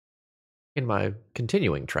In my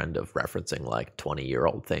continuing trend of referencing like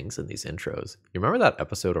 20-year-old things in these intros, you remember that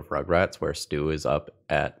episode of Rugrats where Stu is up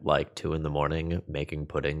at like 2 in the morning making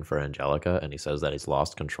pudding for Angelica and he says that he's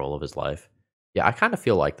lost control of his life? Yeah, I kind of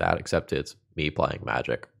feel like that, except it's me playing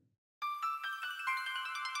Magic.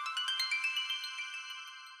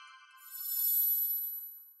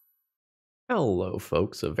 Hello,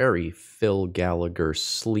 folks. A very Phil Gallagher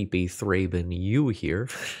sleepy ThrabenU here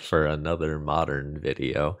for another modern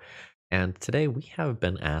video. And today we have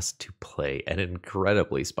been asked to play an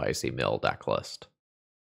incredibly spicy mill deck list.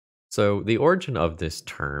 So the origin of this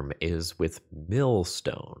term is with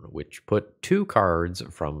Millstone, which put two cards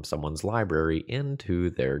from someone's library into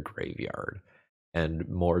their graveyard. And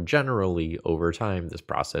more generally, over time, this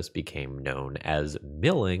process became known as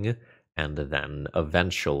milling, and then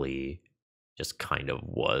eventually just kind of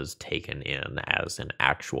was taken in as an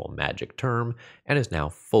actual Magic term and is now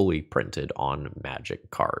fully printed on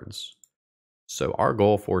Magic cards. So our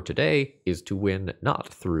goal for today is to win not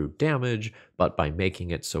through damage, but by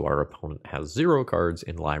making it so our opponent has 0 cards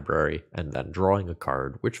in library and then drawing a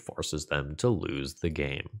card which forces them to lose the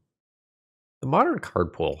game. The modern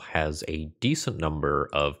card pool has a decent number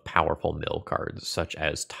of powerful mill cards, such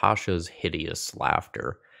as Tasha's Hideous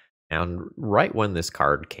Laughter. And right when this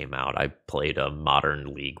card came out, I played a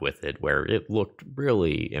modern league with it where it looked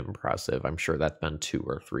really impressive. I'm sure that's been 2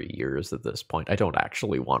 or 3 years at this point. I don't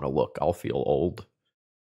actually want to look, I'll feel old.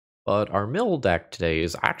 But our mill deck today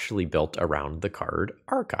is actually built around the card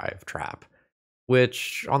Archive Trap,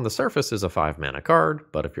 which on the surface is a 5-mana card,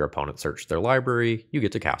 but if your opponent searched their library, you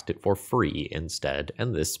get to cast it for free instead,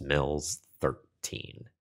 and this mills 13.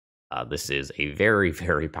 This is a very,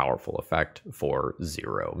 very powerful effect for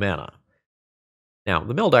 0 mana. Now,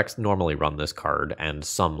 the mill decks normally run this card and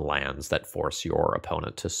some lands that force your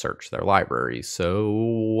opponent to search their library. So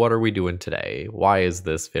what are we doing today? Why is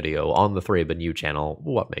this video on the ThrabenU channel?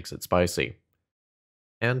 What makes it spicy?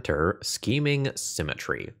 Enter Scheming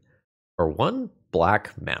Symmetry. For 1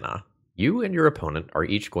 black mana, you and your opponent are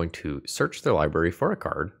each going to search their library for a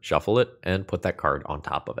card, shuffle it, and put that card on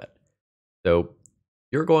top of it. So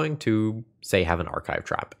you're going to, say, have an Archive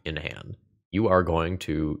Trap in hand. You are going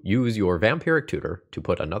to use your Vampiric Tutor to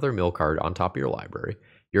put another mill card on top of your library.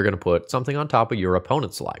 You're going to put something on top of your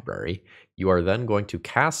opponent's library. You are then going to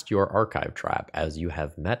cast your Archive Trap as you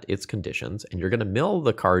have met its conditions, and you're going to mill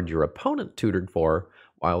the card your opponent tutored for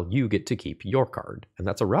while you get to keep your card. And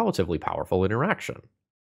that's a relatively powerful interaction.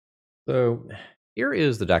 So here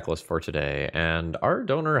is the deck list for today, and our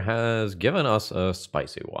donor has given us a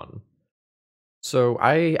spicy one. So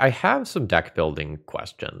I have some deck building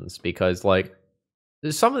questions because like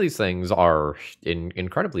some of these things are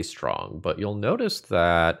incredibly strong, but you'll notice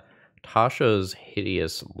that Tasha's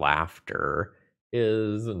Hideous Laughter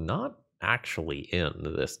is not actually in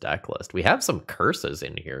this deck list. We have some curses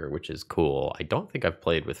in here, which is cool. I don't think I've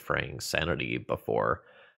played with Fraying Sanity before,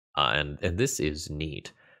 and this is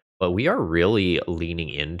neat. But we are really leaning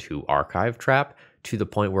into Archive Trap to the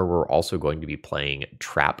point where we're also going to be playing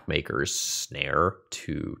Trapmaker's Snare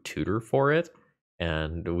to tutor for it.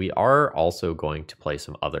 And we are also going to play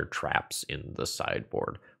some other traps in the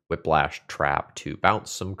sideboard. Whiplash Trap to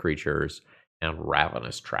bounce some creatures, and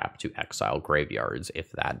Ravenous Trap to exile graveyards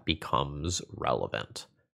if that becomes relevant.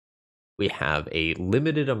 We have a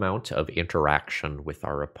limited amount of interaction with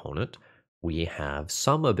our opponent. We have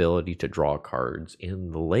some ability to draw cards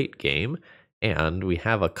in the late game, and we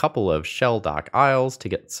have a couple of Shelldock Isles to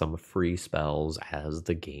get some free spells as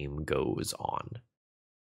the game goes on.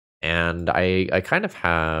 And I kind of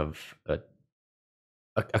have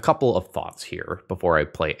a couple of thoughts here before I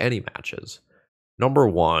play any matches. Number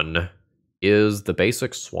one, is the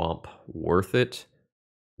basic swamp worth it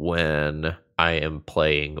when I am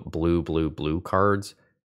playing blue cards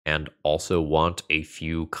and also want a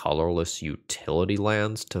few colorless utility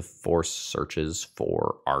lands to force searches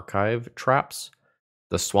for archive traps?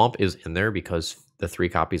 The swamp is in there because the 3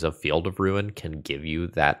 copies of Field of Ruin can give you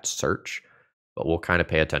that search, but we'll kind of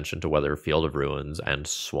pay attention to whether Field of Ruins and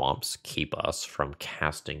swamps keep us from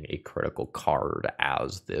casting a critical card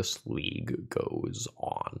as this league goes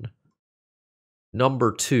on.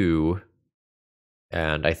 Number 2,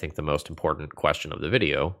 and I think the most important question of the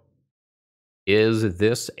video, is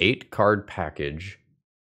this 8-card package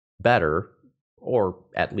better, or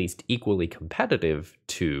at least equally competitive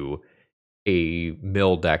to a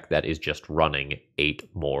mill deck that is just running 8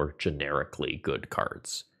 more generically good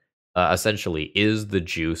cards? Essentially, is the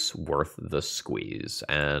juice worth the squeeze?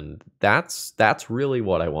 And that's really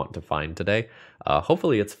what I want to find today.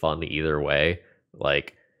 Hopefully it's fun either way.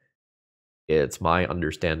 Like, it's my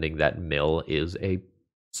understanding that mill is a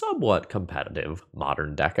somewhat competitive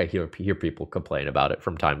modern deck. I hear people complain about it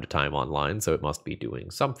from time to time online, so it must be doing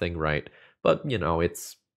something right. But, you know,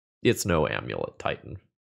 it's no Amulet Titan.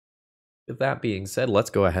 With that being said, let's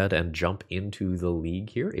go ahead and jump into the league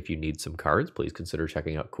here. If you need some cards, please consider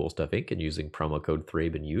checking out Cool Stuff Inc. and using promo code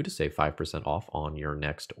ThrabenU to save 5% off on your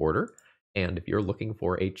next order. And if you're looking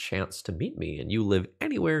for a chance to meet me and you live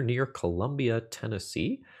anywhere near Columbia,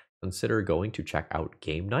 Tennessee, consider going to check out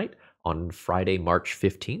Game Night. On Friday, March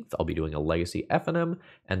 15th, I'll be doing a Legacy FNM,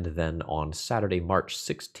 and then on Saturday, March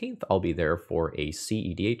 16th, I'll be there for a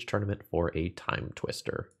CEDH tournament for a Time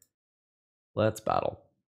Twister. Let's battle.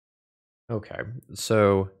 Okay,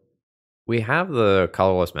 so we have the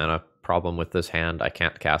colorless mana problem with this hand. I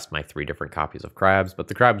can't cast my 3 different copies of crabs, but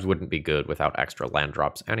the crabs wouldn't be good without extra land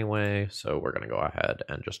drops anyway, so we're going to go ahead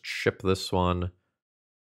and just ship this one.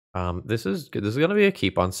 This is going to be a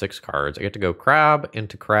keep on 6 cards. I get to go crab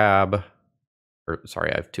into crab. Or,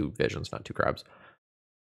 sorry, I have 2 visions, not 2 crabs.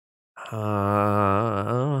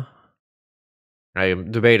 I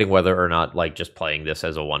am debating whether or not, like, just playing this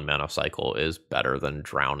as a 1 mana cycle is better than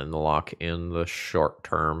Drown in the Lock in the short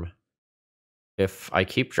term. If I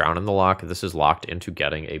keep Drown in the Lock, this is locked into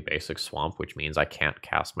getting a basic swamp, which means I can't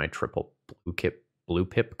cast my triple blue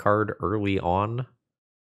pip card early on,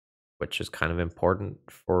 which is kind of important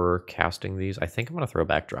for casting these. I think I'm going to throw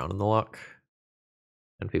back Drown in the Lock,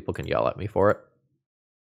 and people can yell at me for it,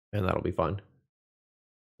 and that'll be fun.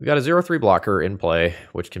 We've got a 0/3 blocker in play,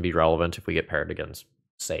 which can be relevant if we get paired against,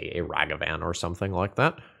 say, a Ragavan or something like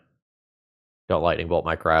that. Don't Lightning Bolt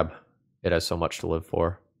my crab. It has so much to live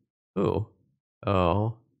for. Ooh.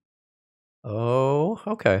 Oh. Oh,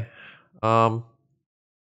 okay. So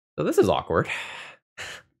this is awkward.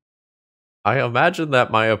 I imagine that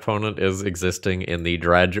my opponent is existing in the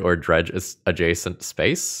dredge or dredge adjacent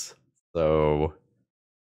space. So,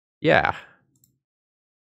 yeah.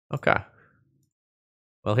 Okay.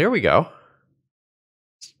 Well, here we go.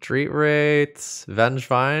 Street rates,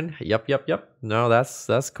 Vengevine. Yep. No,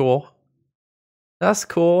 that's cool. That's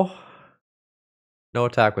cool. No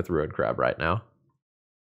attack with Ruined Crab right now.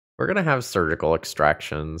 We're gonna have surgical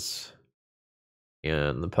extractions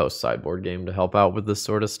in the post sideboard game to help out with this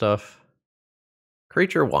sort of stuff.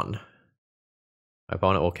 Creature 1. My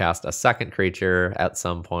opponent will cast a second creature at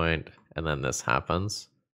some point, and then this happens.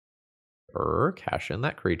 Cash in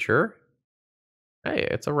that creature. Hey,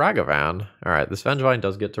 it's a Ragavan. Alright, this Vengevine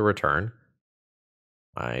does get to return.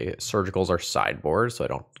 My surgicals are sideboard, so I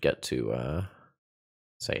don't get to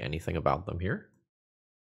say anything about them here.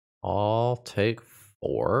 I'll take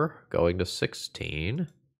 4, going to 16.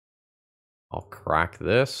 I'll crack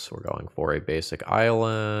this. We're going for a basic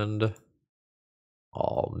island.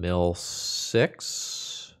 I'll mill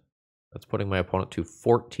 6. That's putting my opponent to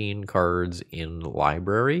 14 cards in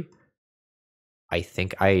library. I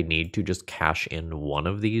think I need to just cash in one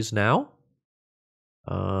of these now.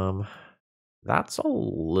 That's a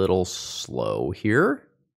little slow here.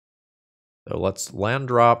 So let's land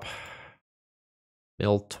drop,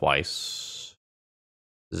 mill twice.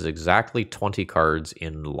 This is exactly 20 cards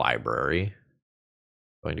in library.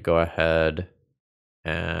 Going to go ahead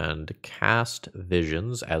and cast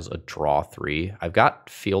Visions as a draw 3. I've got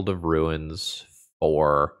Field of Ruins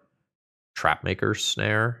for Trapmaker's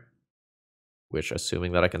Snare, which,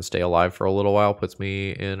 assuming that I can stay alive for a little while, puts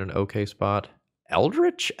me in an okay spot.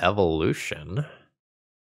 Eldritch Evolution?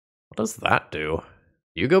 What does that do?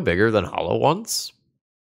 You go bigger than Hollow Ones?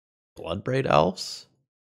 Bloodbraid Elves?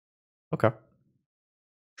 Okay.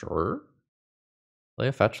 Sure. Play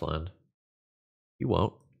a fetch land. You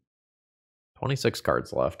won't. 26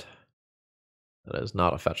 cards left. That is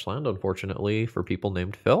not a fetch land, unfortunately, for people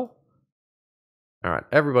named Phil. Alright,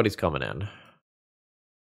 everybody's coming in.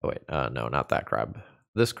 Oh wait, no, not that crab.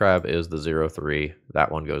 This crab is the 0/3.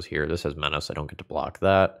 That one goes here. This has Menace. I don't get to block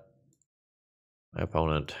that. My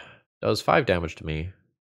opponent does 5 damage to me.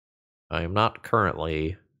 I am not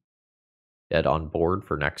currently dead on board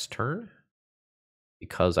for next turn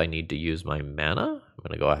because I need to use my mana. I'm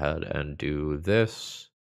going to go ahead and do this.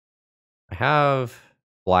 I have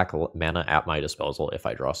black mana at my disposal if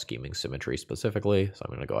I draw Scheming Symmetry specifically, so I'm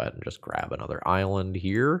going to go ahead and just grab another island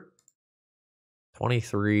here.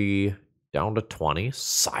 23 down to 20.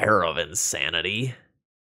 Sire of Insanity.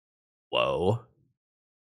 Whoa.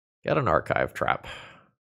 Get an Archive Trap.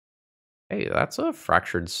 Hey, that's a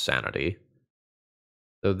Fractured Sanity.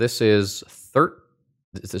 So this is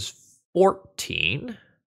 14.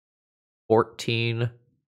 14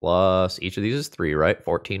 plus, each of these is 3, right?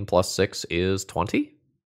 14 plus 6 is 20.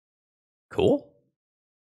 Cool.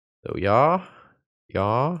 So yeah.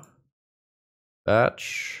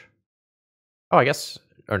 Fetch. Oh, I guess,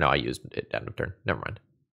 or no, I used it end of turn. Never mind.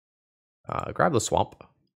 Grab the swamp.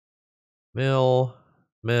 Mill.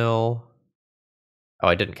 Mill. Oh,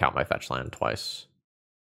 I didn't count my fetch land twice.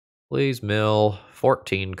 Please mill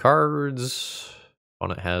 14 cards.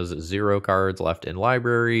 Opponent has 0 cards left in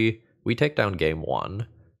library. We take down game 1.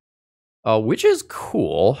 Which is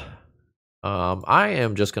cool. I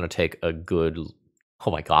am just going to take a good...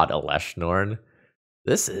 Oh my god, a Leshnorn.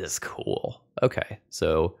 This is cool. Okay,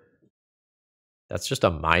 so that's just a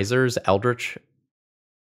Miser's Eldritch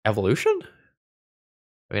Evolution?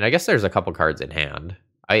 I mean, I guess there's a couple cards in hand.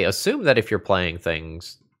 I assume that if you're playing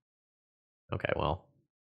things... Okay, well,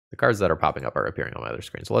 the cards that are popping up are appearing on my other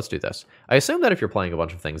screen, so let's do this. I assume that if you're playing a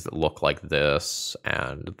bunch of things that look like this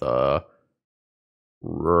and the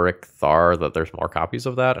Rickthar, that there's more copies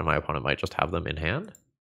of that, and my opponent might just have them in hand.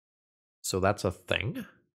 So that's a thing.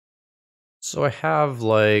 So I have,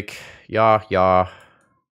 like, Yah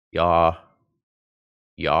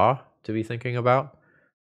to be thinking about.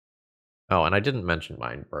 Oh, and I didn't mention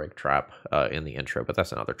Mind Break Trap in the intro, but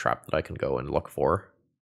that's another trap that I can go and look for.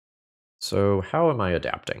 So how am I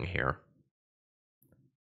adapting here?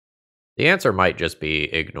 The answer might just be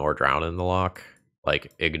ignore Drown in the Loch.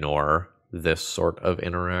 Like, ignore this sort of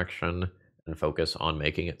interaction and focus on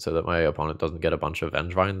making it so that my opponent doesn't get a bunch of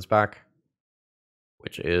Vengevines back,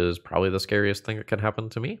 which is probably the scariest thing that can happen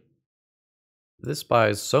to me. This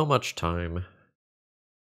buys so much time.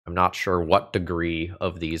 I'm not sure what degree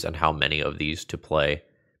of these and how many of these to play,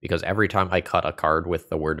 because every time I cut a card with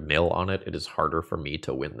the word mill on it, it is harder for me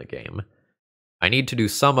to win the game. I need to do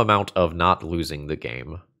some amount of not losing the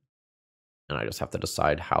game, and I just have to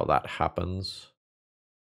decide how that happens.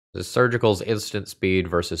 Is Surgical's instant speed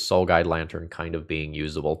versus Soul Guide Lantern kind of being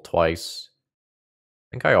usable twice?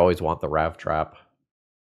 I think I always want the Rav Trap.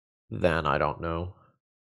 Then I don't know.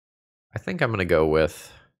 I think I'm going to go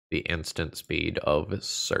with the instant speed of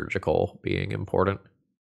Surgical being important.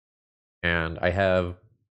 And I have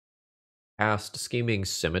cast Scheming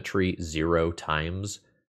Symmetry 0 times,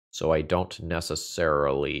 so I don't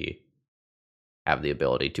necessarily have the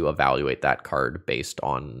ability to evaluate that card based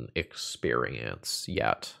on experience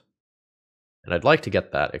yet. And I'd like to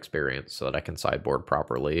get that experience so that I can sideboard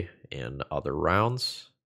properly in other rounds.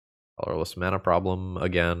 Colorless mana problem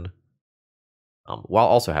again. While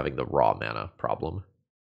also having the raw mana problem.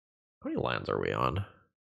 How many lands are we on?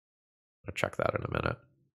 I'll check that in a minute.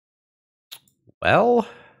 Well,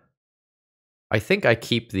 I think I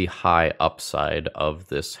keep the high upside of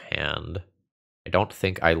this hand. I don't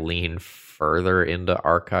think I lean further into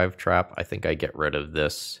Archive Trap. I think I get rid of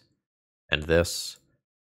this,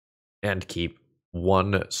 and keep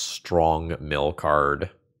one strong mill card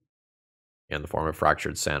in the form of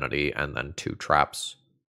Fractured Sanity, and then 2 traps.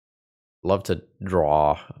 Love to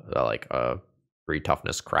draw like a 3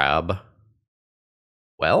 toughness crab.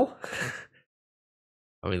 Well,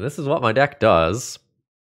 I mean, this is what my deck does.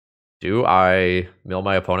 Do I mill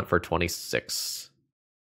my opponent for 26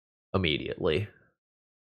 immediately?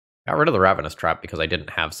 Got rid of the Ravenous Trap because I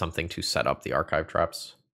didn't have something to set up the Archive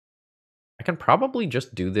Traps. I can probably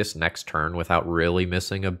just do this next turn without really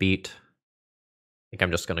missing a beat. I think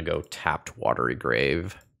I'm just going to go tapped Watery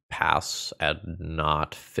Grave, pass, and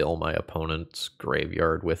not fill my opponent's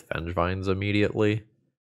graveyard with Vengevines immediately.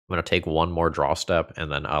 I'm going to take one more draw step,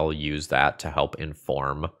 and then I'll use that to help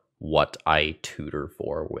inform what I tutor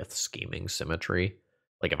for with Scheming Symmetry.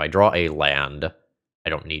 Like, if I draw a land, I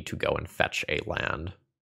don't need to go and fetch a land,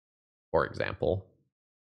 for example.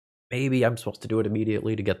 Maybe I'm supposed to do it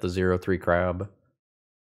immediately to get the 0/3 crab,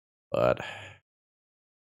 but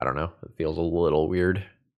I don't know. It feels a little weird.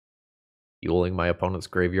 Fueling my opponent's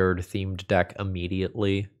graveyard-themed deck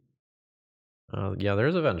immediately. Yeah,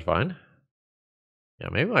 there's a Vengevine. Yeah,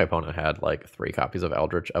 maybe my opponent had like 3 copies of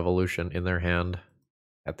Eldritch Evolution in their hand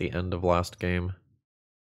at the end of last game.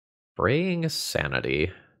 Fraying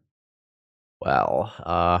Sanity.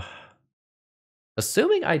 Well,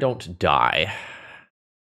 assuming I don't die,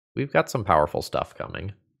 we've got some powerful stuff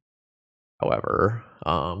coming. However,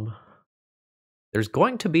 there's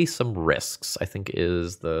going to be some risks, I think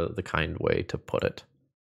is the kind way to put it.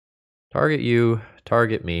 Target you,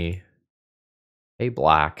 target me. Hey,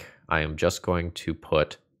 black, I am just going to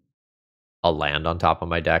put a land on top of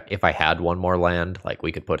my deck. If I had one more land, like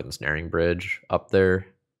we could put Ensnaring Bridge up there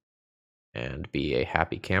and be a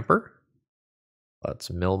happy camper. Let's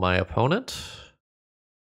mill my opponent.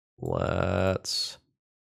 Let's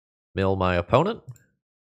mill my opponent.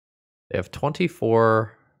 They have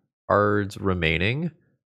 24 cards remaining.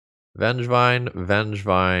 Vengevine,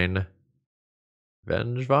 Vengevine,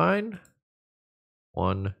 Vengevine.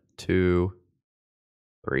 1, 2,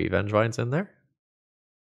 3 Vengevines in there.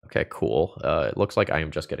 Okay, cool. It looks like I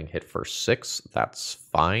am just getting hit for 6. That's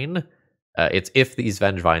fine. It's if these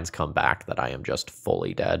Vengevines come back that I am just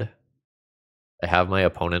fully dead. I have my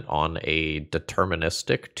opponent on a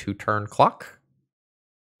deterministic 2-turn clock.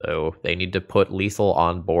 So they need to put lethal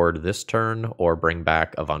on board this turn or bring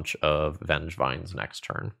back a bunch of Vengevines next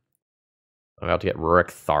turn. I'm about to get Rurik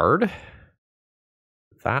Thard.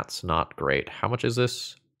 That's not great. How much is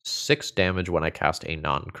this? 6 damage when I cast a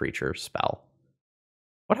non-creature spell.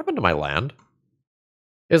 What happened to my land?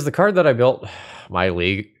 Is the card that I built my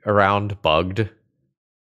league around bugged?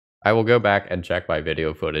 I will go back and check my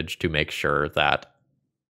video footage to make sure that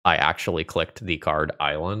I actually clicked the card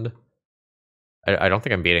Island. I don't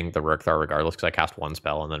think I'm beating the Rurik Thar regardless because I cast 1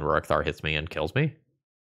 spell and then Rurik Thar hits me and kills me.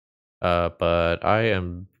 But I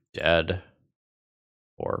am dead.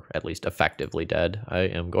 Or at least effectively dead. I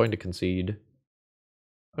am going to concede.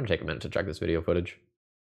 I'm going to take a minute to check this video footage.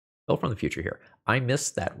 Bill from the future here. I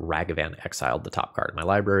missed that Ragavan exiled the top card in my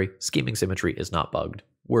library. Scheming Symmetry is not bugged.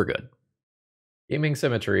 We're good. Scheming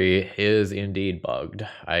Symmetry is indeed bugged.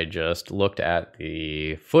 I just looked at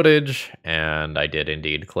the footage, and I did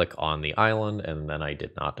indeed click on the island, and then I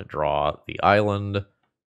did not draw the island.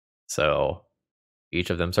 So each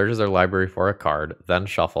of them searches their library for a card, then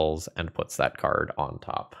shuffles, and puts that card on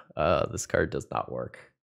top. This card does not work.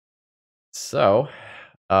 So,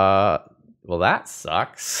 well, that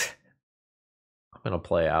sucks. I'm going to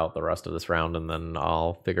play out the rest of this round, and then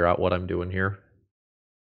I'll figure out what I'm doing here.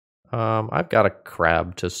 I've got a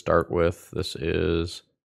crab to start with. This is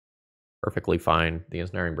perfectly fine. The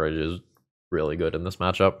Ensnaring Bridge is really good in this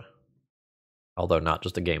matchup. Although not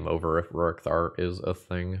just a game over if Rurik Thar is a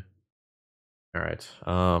thing. Alright,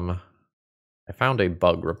 I found a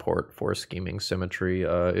bug report for Scheming Symmetry.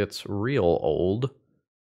 It's real old.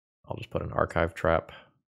 I'll just put an Archive Trap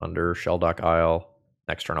under Shelldock Isle.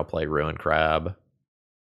 Next turn I'll play Ruin Crab.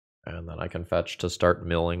 And then I can fetch to start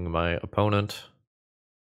milling my opponent.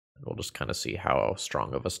 We'll just kind of see how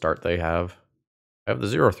strong of a start they have. I have the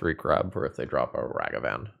 0/3 crab for if they drop a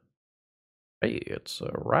Ragavan. Hey, it's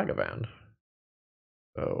a Ragavan.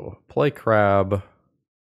 So, play crab.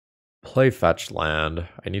 Play fetch land.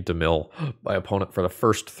 I need to mill my opponent for the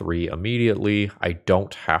first 3 immediately. I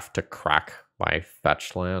don't have to crack my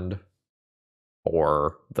fetch land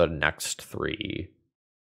for the next 3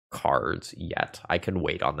 cards yet. I can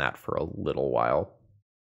wait on that for a little while.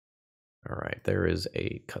 All right, there is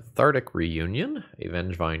a Cathartic Reunion. A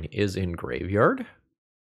Vengevine is in graveyard.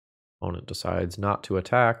 Opponent decides not to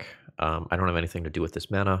attack. I don't have anything to do with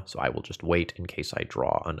this mana, so I will just wait in case I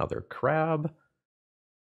draw another crab,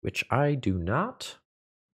 which I do not.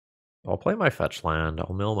 I'll play my fetch land.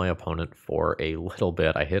 I'll mill my opponent for a little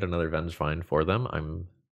bit. I hit another Vengevine for them. I'm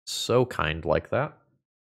so kind like that.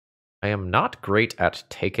 I am not great at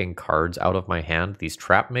taking cards out of my hand. These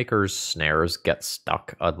Trapmaker's snares get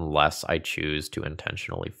stuck unless I choose to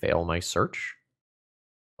intentionally fail my search.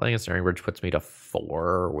 Playing Ensnaring Bridge puts me to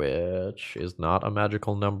 4, which is not a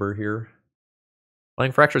magical number here.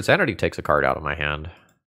 Playing Fractured Sanity takes a card out of my hand.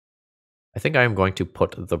 I think I am going to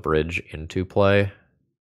put the bridge into play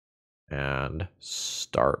and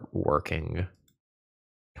start working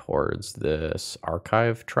towards this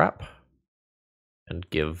Archive Trap and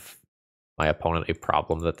give my opponent a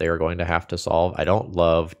problem that they are going to have to solve. I don't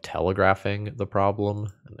love telegraphing the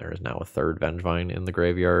problem, and there is now a 3rd Vengevine in the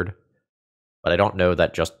graveyard. But I don't know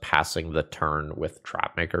that just passing the turn with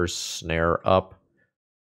Trapmaker's Snare up,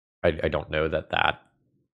 I don't know that that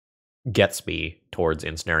gets me towards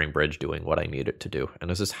Ensnaring Bridge doing what I need it to do. And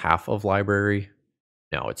is this half of library?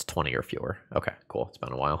 No, it's 20 or fewer. Okay, cool. It's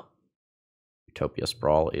been a while. Utopia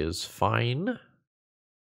Sprawl is fine.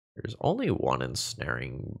 There's only 1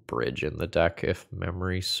 Ensnaring Bridge in the deck, if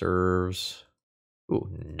memory serves. Ooh,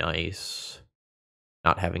 nice.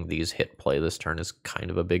 Not having these hit play this turn is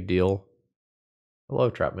kind of a big deal. Hello,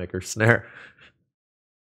 Trapmaker Snare.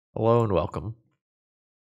 Hello and welcome.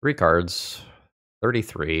 3 cards,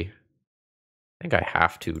 33. I think I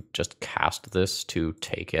have to just cast this to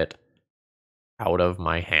take it out of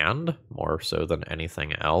my hand, more so than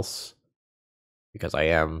anything else. Because I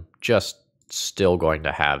am just still going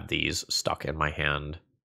to have these stuck in my hand.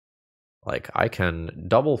 Like, I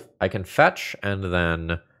can fetch and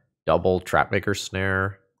then double Trapmaker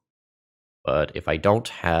Snare. But if I don't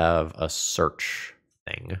have a search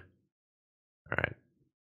thing... Alright.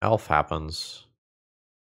 Elf happens.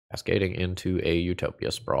 Cascading into a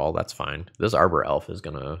Utopia Sprawl, that's fine. This Arbor Elf is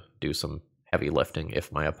going to do some heavy lifting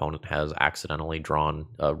if my opponent has accidentally drawn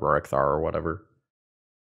a Rurik Thar or whatever.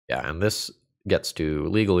 Yeah, and this gets to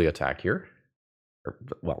legally attack here. Or,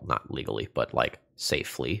 well, not legally, but like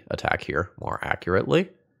safely attack here more accurately.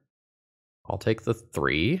 I'll take the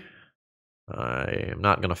 3. I am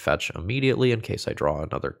not going to fetch immediately in case I draw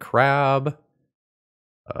another crab.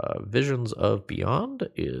 Visions of Beyond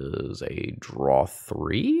is a draw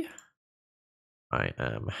 3. I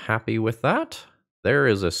am happy with that. There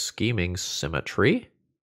is a Scheming Symmetry.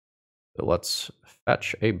 So let's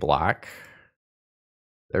fetch a black.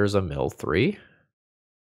 There's a mill 3.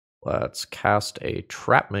 Let's cast a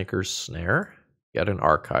Trapmaker's Snare. Get an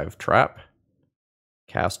Archive Trap.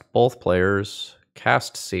 Cast both players.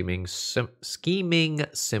 Cast Scheming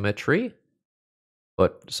Symmetry.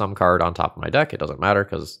 Put some card on top of my deck. It doesn't matter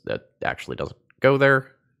because that actually doesn't go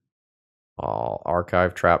there. I'll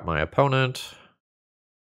Archive Trap my opponent.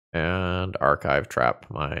 And Archive Trap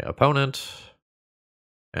my opponent.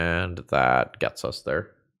 And that gets us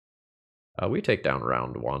there. We take down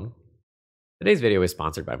round 1. Today's video is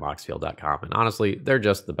sponsored by Moxfield.com, and honestly, they're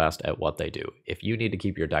just the best at what they do. If you need to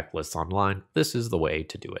keep your deck lists online, this is the way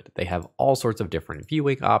to do it. They have all sorts of different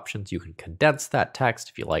viewing options. You can condense that text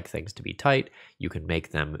if you like things to be tight. You can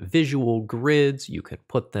make them visual grids. You can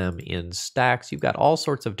put them in stacks. You've got all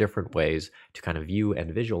sorts of different ways to kind of view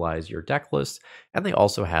and visualize your deck lists, and they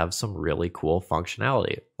also have some really cool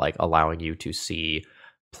functionality, like allowing you to see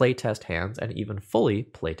playtest hands and even fully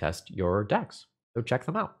playtest your decks. So check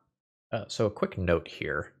them out. So a quick note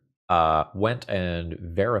here, went and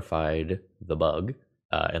verified the bug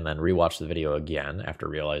and then rewatched the video again after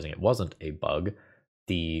realizing it wasn't a bug.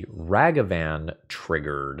 The Ragavan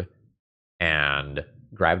triggered and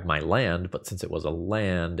grabbed my land, but since it was a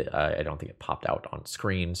land, I don't think it popped out on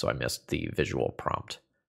screen, so I missed the visual prompt.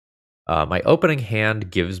 My opening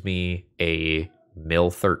hand gives me a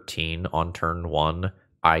mill 13 on turn 1.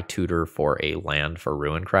 I tutor for a land for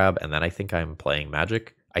Ruin Crab, and then I think I'm playing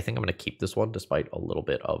Magic. I think I'm going to keep this one despite a little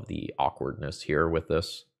bit of the awkwardness here with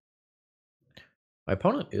this. My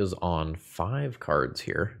opponent is on 5 cards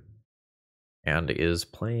here and is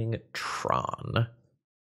playing Tron.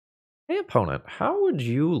 Hey opponent, how would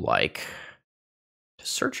you like to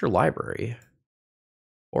search your library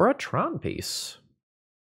for a Tron piece?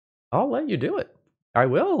 I'll let you do it. I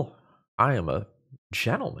will. I am a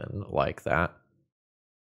gentleman like that.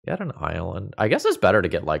 Get an island. I guess it's better to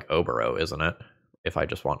get like Obero, isn't it? If I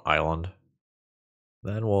just want island.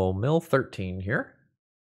 Then we'll mill 13 here.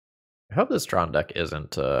 I hope this Tron deck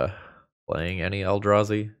isn't playing any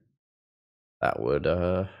Eldrazi. That would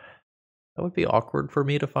be awkward for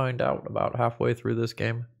me to find out about halfway through this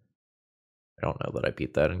game. I don't know that I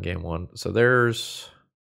beat that in game 1. So there's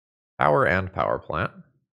power and power plant.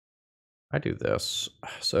 I do this.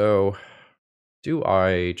 So do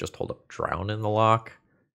I just hold up Drown in the lock?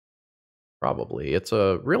 Probably. It's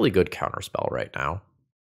a really good counterspell right now.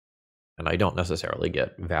 And I don't necessarily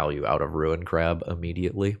get value out of Ruin Crab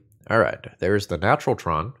immediately. Alright, there's the natural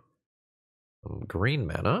Tron. Some green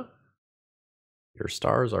mana. Your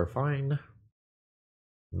stars are fine.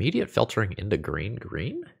 Immediate filtering into green.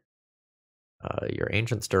 Your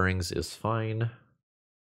Ancient Stirrings is fine.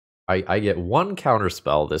 I get 1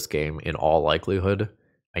 counterspell this game in all likelihood.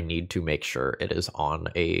 I need to make sure it is on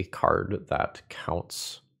a card that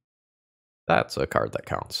counts. That's a card that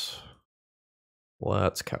counts.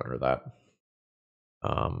 Let's counter that.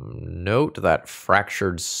 Note that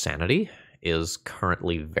Fractured Sanity is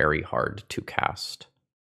currently very hard to cast.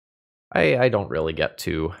 I don't really get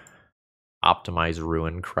to optimize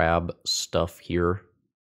Ruin Crab stuff here.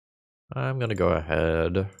 I'm going to go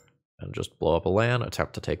ahead and just blow up a land,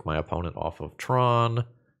 attempt to take my opponent off of Tron.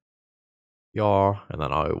 Yaw, and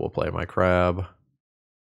then I will play my crab.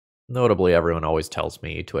 Notably, everyone always tells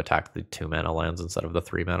me to attack the 2-mana lands instead of the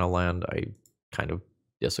 3-mana land. I kind of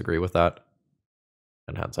disagree with that,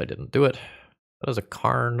 and hence I didn't do it. That is a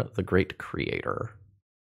Karn the Great Creator.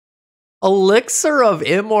 Elixir of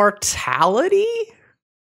Immortality?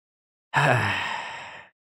 Alright.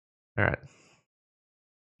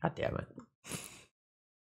 God damn it.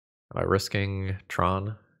 Am I risking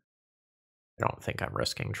Tron? I don't think I'm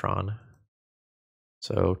risking Tron.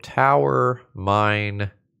 So tower,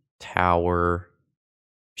 mine, tower.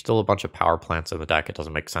 Still a bunch of power plants in the deck. It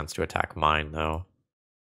doesn't make sense to attack mine, though.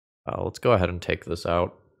 Let's go ahead and take this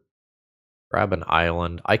out. Grab an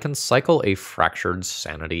island. I can cycle a Fractured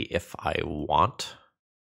Sanity if I want.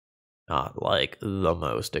 Not, like, the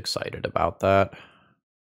most excited about that.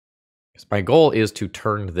 Because my goal is to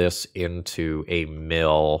turn this into a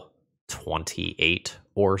mill 28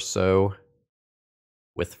 or so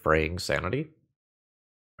with Fraying Sanity.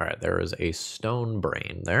 Alright, there is a Stone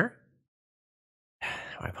Brain there.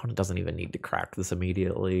 My opponent doesn't even need to crack this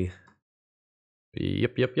immediately.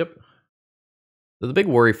 Yep. So the big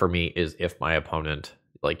worry for me is if my opponent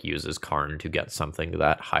like uses Karn to get something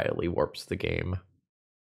that highly warps the game.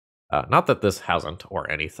 Not that this hasn't or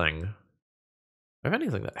anything, I have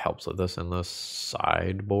anything that helps with this in the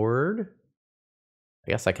sideboard?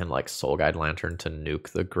 I guess I can like Soul Guide Lantern to nuke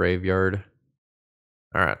the graveyard.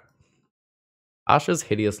 All right. Asha's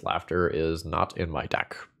Hideous Laughter is not in my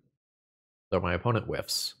deck. So my opponent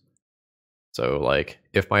whiffs. So like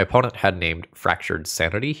if my opponent had named Fractured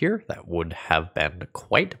Sanity here, that would have been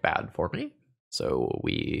quite bad for me. So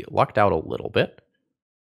we lucked out a little bit.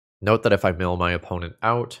 Note that if I mill my opponent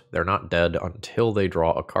out, they're not dead until they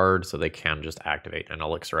draw a card, so they can just activate an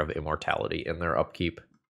Elixir of Immortality in their upkeep.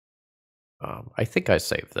 I think I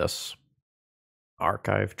saved this.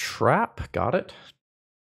 Archive Trap, got it.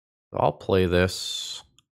 So I'll play this.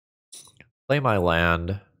 Play my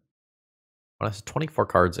land. When I have 24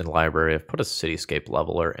 cards in library, I've put a Cityscape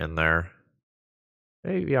Leveler in there.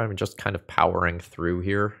 Maybe I'm just kind of powering through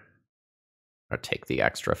here. I'll take the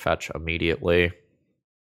extra fetch immediately.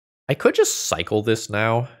 I could just cycle this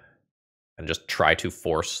now and just try to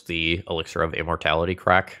force the Elixir of Immortality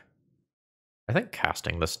crack. I think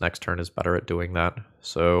casting this next turn is better at doing that.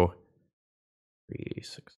 So 3,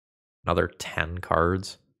 6, another 10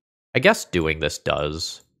 cards. I guess doing this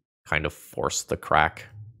does kind of force the crack.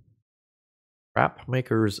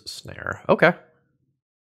 Trapmaker's Snare. Okay.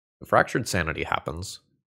 The Fractured Sanity happens.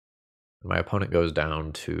 My opponent goes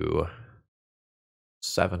down to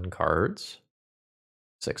 7 cards.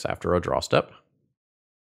 6 after a draw step.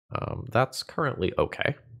 That's currently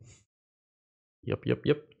okay. Yep.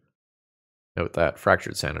 Note that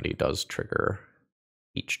Fractured Sanity does trigger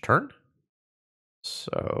each turn.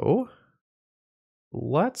 So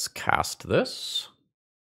let's cast this.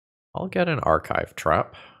 I'll get an Archive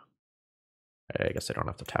Trap. I guess I don't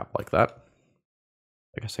have to tap like that.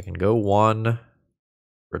 I guess I can go 1,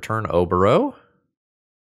 return Obero,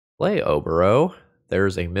 play Obero.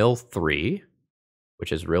 There's a mill 3,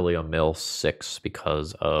 which is really a mill 6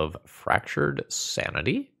 because of Fractured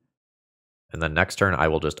Sanity. And then next turn, I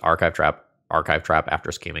will just Archive Trap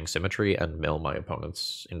after Scheming Symmetry and mill my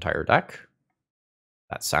opponent's entire deck.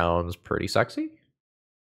 That sounds pretty sexy,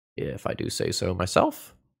 if I do say so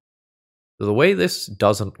myself. So the way this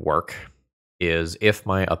doesn't work is if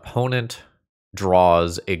my opponent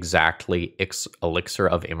draws exactly Elixir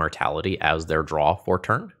of Immortality as their draw for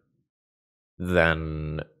turn,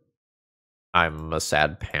 then I'm a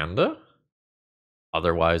sad panda.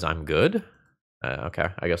 Otherwise, I'm good. Okay,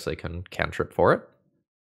 I guess they can cantrip for it.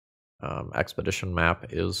 Expedition Map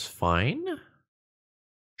is fine.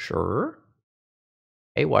 Sure.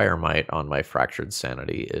 Haywire Might on my Fractured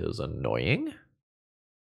Sanity is annoying.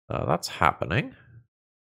 That's happening.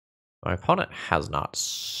 My opponent has not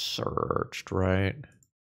searched, right?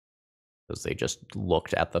 Because they just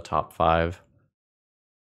looked at the top 5.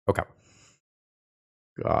 Okay.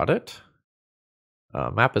 Got it.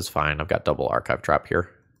 Map is fine. I've got double Archive Trap here.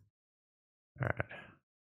 All right.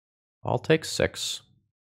 I'll take 6.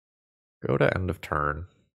 Go to end of turn.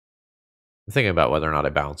 I'm thinking about whether or not I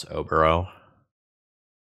bounce Obero.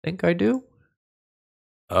 Think I do?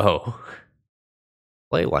 Oh.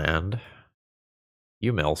 Play land.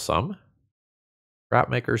 You mill some.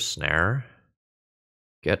 Trapmaker's Snare.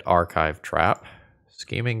 Get Archive Trap.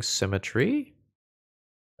 Scheming Symmetry.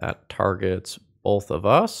 That targets both of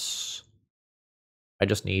us. I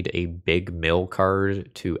just need a big mill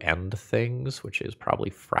card to end things, which is probably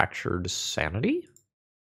Fractured Sanity.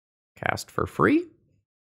 Cast for free.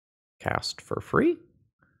 Cast for free.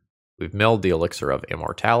 We've milled the Elixir of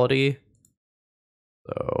Immortality.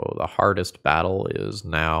 So the hardest battle is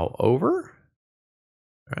now over.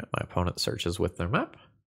 All right, my opponent searches with their map.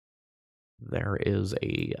 There is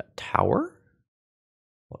a tower.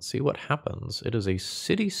 Let's see what happens. It is a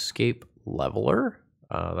Cityscape Leveler.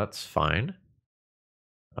 That's fine.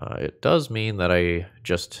 It does mean that I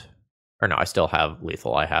still have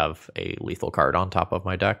lethal. I have a lethal card on top of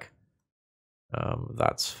my deck.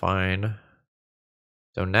 That's fine.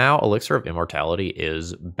 So now Elixir of Immortality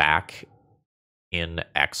is back in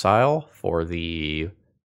exile for the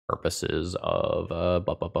purposes of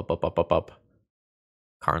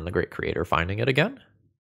Karn the Great Creator finding it again.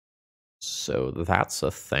 So that's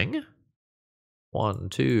a thing. 1,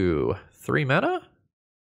 2, 3 mana.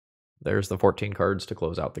 There's the 14 cards to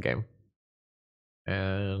close out the game.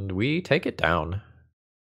 And we take it down.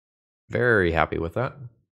 Very happy with that.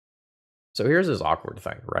 So here's this awkward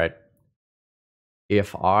thing, right?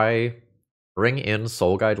 If I bring in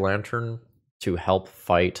Soul Guide Lantern to help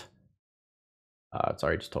fight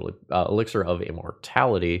Elixir of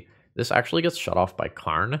Immortality, this actually gets shut off by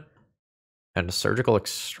Karn. And Surgical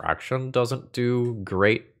Extraction doesn't do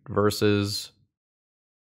great versus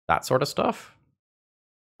that sort of stuff.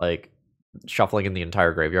 Like, shuffling in the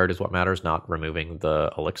entire graveyard is what matters, not removing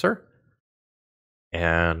the Elixir.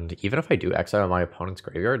 And even if I do exile my opponent's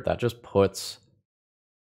graveyard, that just puts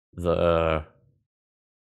the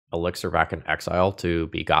elixir back in exile to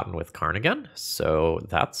be gotten with Karn again. So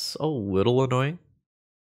that's a little annoying.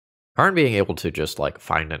 Karn being able to just like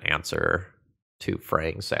find an answer to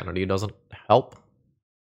Fraying Sanity doesn't help.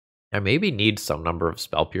 I maybe need some number of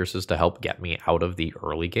Spell Pierces to help get me out of the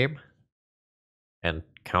early game and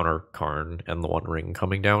counter Karn and the One Ring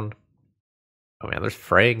coming down. Oh man, there's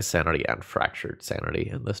Fraying Sanity and Fractured Sanity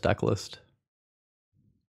in this deck list.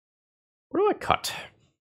 What do I cut?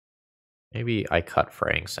 Maybe I cut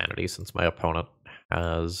Fraying Sanity since my opponent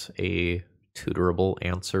has a tutorable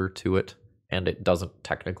answer to it, and it doesn't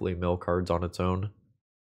technically mill cards on its own.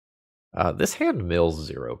 This hand mills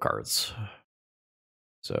 0 cards.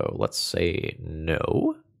 So let's say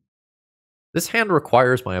no. This hand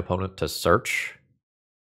requires my opponent to search.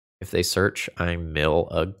 If they search, I mill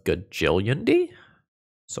a gajillion.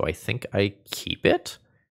 So I think I keep it.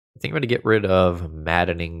 I think I'm going to get rid of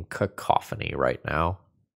Maddening Cacophony right now.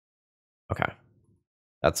 Okay.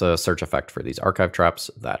 That's a search effect for these archive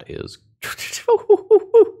traps. That is...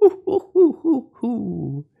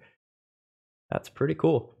 That's pretty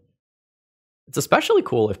cool. It's especially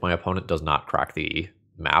cool if my opponent does not crack the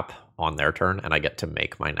map on their turn and I get to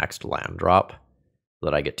make my next land drop. So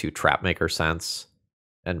that I get to Trapmaker Sense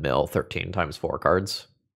and mill 13 times 4 cards.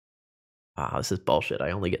 This is bullshit.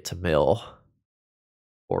 I only get to mill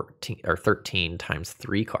 14 or 13 times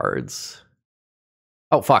 3 cards.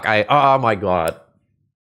 Oh fuck, oh my god.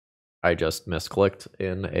 I just misclicked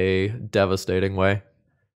in a devastating way.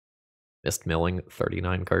 Missed milling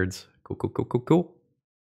 39 cards. Cool.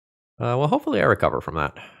 Well, hopefully I recover from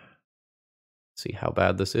that. See how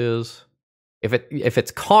bad this is. If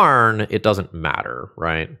it's Karn, it doesn't matter,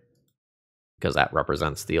 right? Because that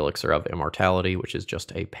represents the Elixir of Immortality, which is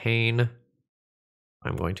just a pain.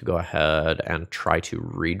 I'm going to go ahead and try to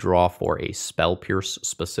redraw for a Spell Pierce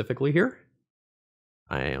specifically here.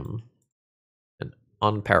 I am an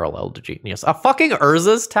unparalleled genius. A fucking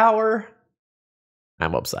Urza's Tower?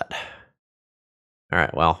 I'm upset.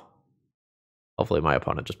 Alright, well. Hopefully my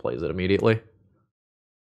opponent just plays it immediately.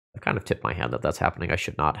 I kind of tipped my hand that that's happening. I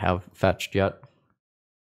should not have fetched yet.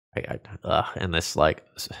 And this like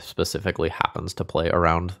specifically happens to play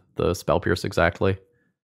around the Spell Pierce exactly.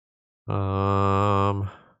 Am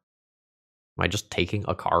I just taking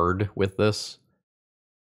a card with this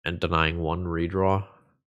and denying 1 redraw?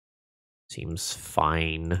 Seems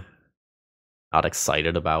fine. Not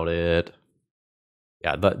excited about it.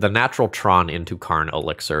 Yeah, the natural Tron into Karn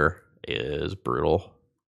Elixir is brutal.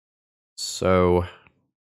 So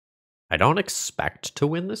I don't expect to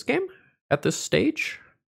win this game at this stage.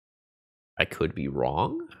 I could be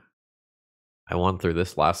wrong. I won through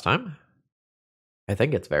this last time. I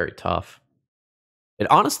think it's very tough. It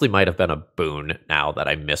honestly might have been a boon now that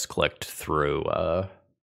I misclicked through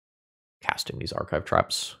casting these archive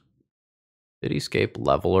traps. Cityscape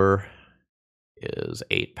Leveler is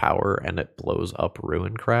 8 power and it blows up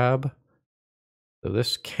Ruin Crab. So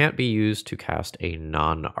this can't be used to cast a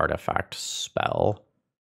non-artifact spell.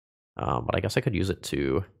 But I guess I could use it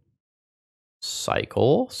to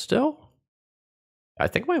cycle still. I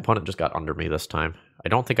think my opponent just got under me this time. I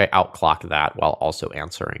don't think I outclocked that while also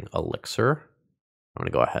answering Elixir. I'm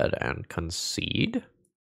going to go ahead and concede.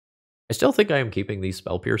 I still think I am keeping these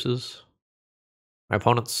Spell Pierces. My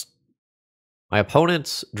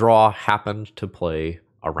opponent's draw happened to play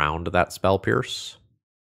around that Spell Pierce.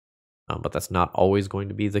 But that's not always going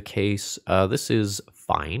to be the case. This is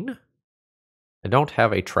fine. I don't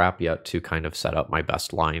have a trap yet to kind of set up my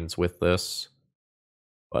best lines with this.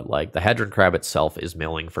 But like the Hedron Crab itself is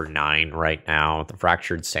milling for 9 right now. The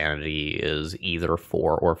Fractured Sanity is either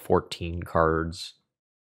 4 or 14 cards.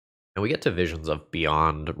 And we get to Visions of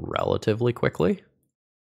Beyond relatively quickly.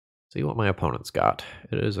 See what my opponent's got.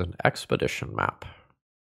 It is an Expedition map.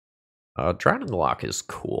 Drown in the Lock is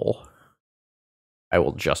cool. I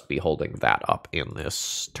will just be holding that up in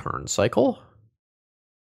this turn cycle.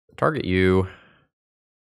 Target you.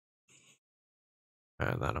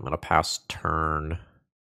 And then I'm going to pass turn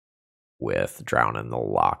with Drown in the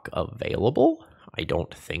Lock available. I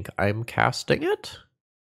don't think I'm casting it.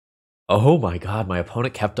 Oh my god, my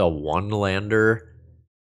opponent kept a 1-lander.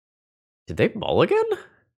 Did they mulligan?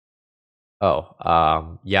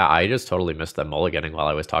 Oh, yeah, I just totally missed them mulliganing while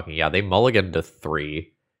I was talking. Yeah, they mulliganed to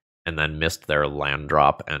 3 and then missed their land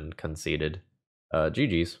drop and conceded.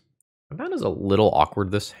 GG's. My man is a little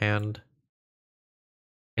awkward this hand.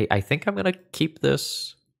 I think I'm going to keep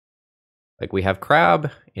this. Like, we have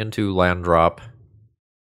Crab into land drop,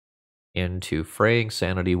 into Fraying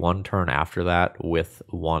Sanity 1 turn after that with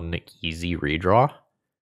 1 easy redraw.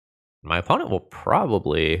 My opponent will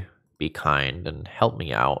probably be kind and help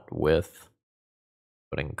me out with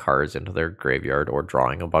putting cards into their graveyard or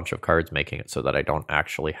drawing a bunch of cards, making it so that I don't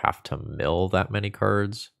actually have to mill that many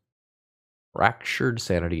cards. Fractured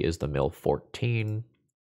Sanity is the mill 14.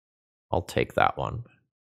 I'll take that one.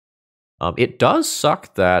 It does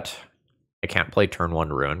suck that I can't play turn 1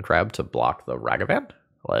 Ruin Crab to block the Ragavan.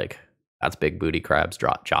 Like, that's Big Booty Crab's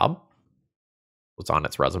job. What's on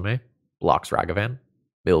its resume? Blocks Ragavan.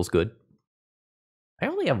 Mill's good. I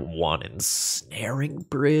only have one Ensnaring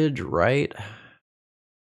Bridge, right?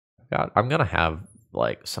 I'm going to have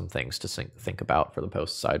like some things to think about for the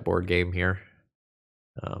post-sideboard game here.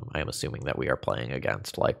 I am assuming that we are playing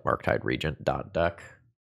against like Murktide Regent deck.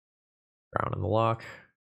 Drown in the Loch.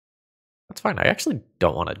 That's fine. I actually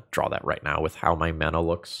don't want to draw that right now with how my mana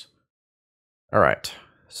looks. All right.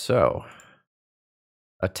 So,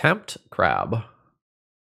 attempt Crab.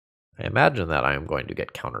 I imagine that I am going to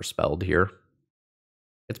get counterspelled here.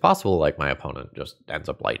 It's possible like my opponent just ends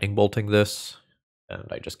up lightning bolting this, and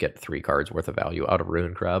I just get 3 cards worth of value out of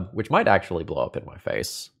Ruin Crab, which might actually blow up in my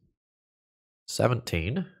face.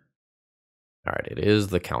 17. All right, it is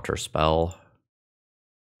the counterspell.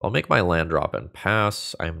 I'll make my land drop and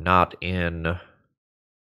pass. I'm not in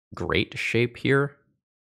great shape here.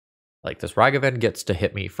 Like, this Ragavan gets to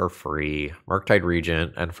hit me for free. Murktide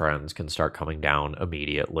Regent and friends can start coming down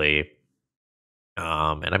immediately.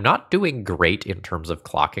 And I'm not doing great in terms of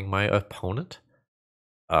clocking my opponent.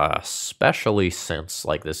 Especially since,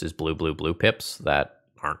 like, this is blue pips that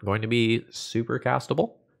aren't going to be super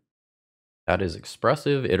castable. That is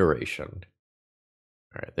Expressive Iteration.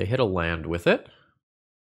 All right, they hit a land with it.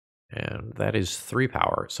 And that is 3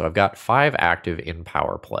 power. So I've got 5 active in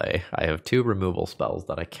power play. I have 2 removal spells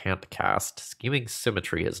that I can't cast. Scheming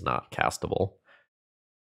Symmetry is not castable.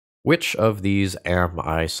 Which of these am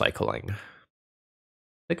I cycling? I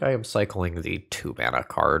think I am cycling the 2 mana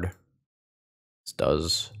card. This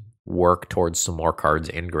does work towards some more cards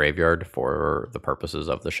in graveyard for the purposes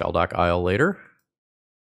of the Shelldock Isle later.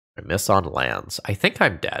 I miss on lands. I think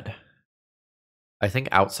I'm dead. I think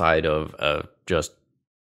outside of just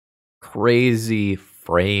crazy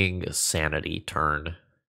Fraying Sanity turn,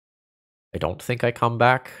 I don't think I come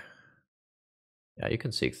back. Yeah, you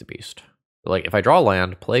can Seek the Beast. Like, if I draw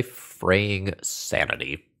land, play Fraying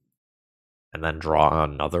Sanity, and then draw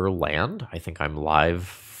another land, I think I'm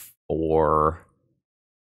live for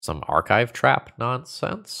some Archive Trap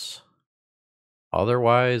nonsense.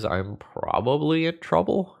 Otherwise, I'm probably in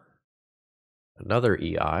trouble. Another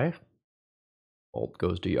EI. Bolt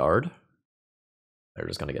goes to yard. They're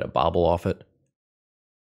just going to get a bobble off it.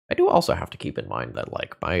 I do also have to keep in mind that,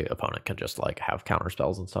 like, my opponent can just, like, have counter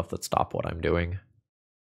spells and stuff that stop what I'm doing.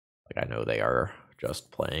 Like, I know they are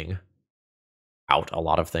just playing out a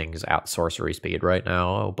lot of things at sorcery speed right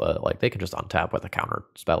now, but, like, they can just untap with a counter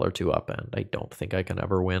spell or 2 up, and I don't think I can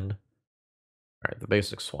ever win. Alright, the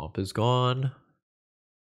basic swamp is gone.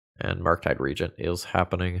 And Murktide Regent is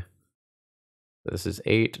happening. This is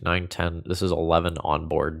 8, 9, 10. This is 11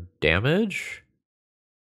 onboard damage.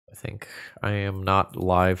 I think I am not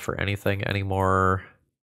live for anything anymore.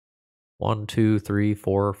 1, 2, 3,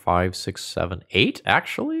 4, 5, 6, 7, 8,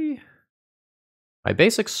 actually? My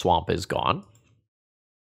basic swamp is gone.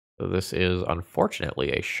 So this is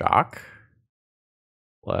unfortunately a shock.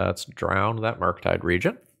 Let's drown that Murktide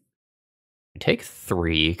Regent. Take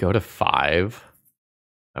 3, go to 5.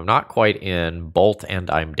 I'm not quite in Bolt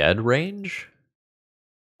and I'm dead range,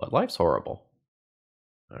 but life's horrible.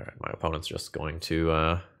 Alright, my opponent's just going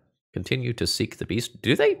to continue to Seek the Beast.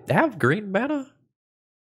 Do they have green mana?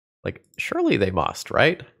 Like, surely they must,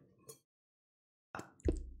 right?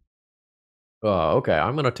 Okay,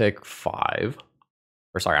 I'm going to take 5.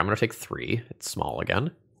 Or sorry, I'm going to take 3. It's small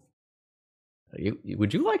again.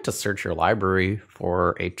 Would you like to search your library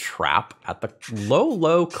for a trap at the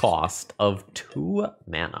low cost of 2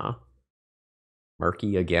 mana?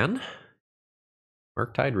 Murky again?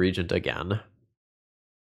 Murktide Regent again.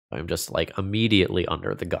 I'm just, like, immediately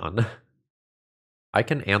under the gun. I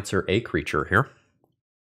can answer a creature here.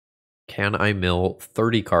 Can I mill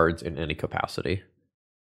 30 cards in any capacity?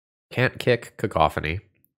 Can't kick Cacophony.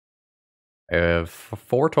 I have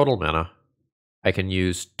 4 total mana. I can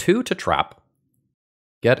use 2 to trap.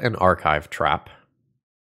 Get an Archive Trap.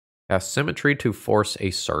 Cast Symmetry to force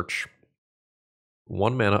a search.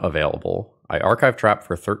 1 mana available. I Archive Trap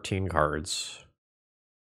for 13 cards.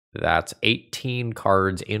 That's 18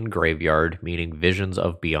 cards in graveyard, meaning Visions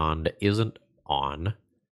of Beyond isn't on.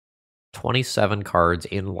 27 cards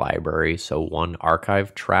in library, so 1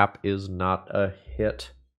 Archive Trap is not a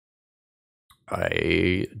hit.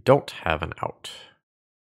 I don't have an out.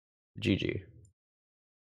 GG.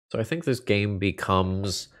 So I think this game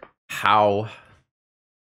becomes how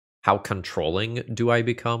controlling do I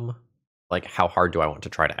become? Like, how hard do I want to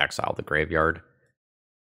try to exile the graveyard?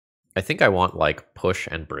 I think I want, like, push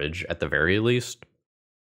and bridge at the very least.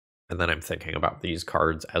 And then I'm thinking about these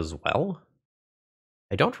cards as well.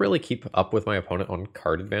 I don't really keep up with my opponent on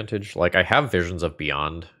card advantage. Like, I have Visions of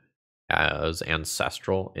Beyond as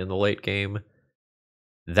Ancestral in the late game.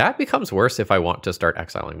 That becomes worse if I want to start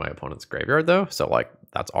exiling my opponent's graveyard, though. So, like,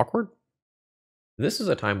 that's awkward. This is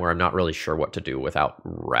a time where I'm not really sure what to do without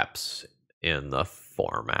reps in the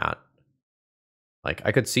format. Like,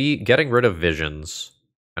 I could see getting rid of Visions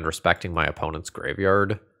and respecting my opponent's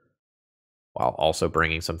graveyard while also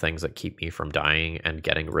bringing some things that keep me from dying and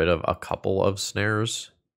getting rid of a couple of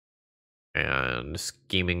snares. And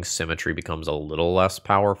Scheming Symmetry becomes a little less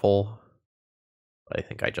powerful. But I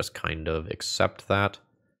think I just kind of accept that.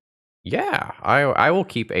 Yeah, I will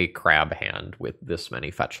keep a crab hand with this many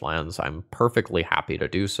fetch lands. I'm perfectly happy to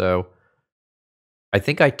do so. I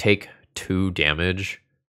think I take 2 damage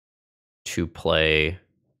to play,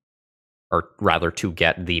 or rather to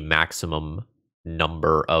get the maximum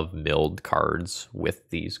number of milled cards with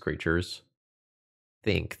these creatures. I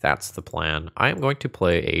think that's the plan. I am going to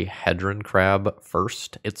play a Hedron crab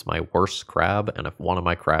first. It's my worst crab, and if one of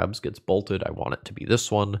my crabs gets bolted, I want it to be this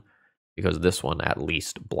one, because this one at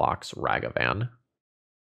least blocks Ragavan.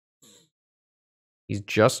 He's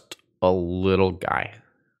just a little guy.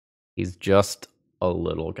 He's just a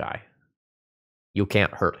little guy. You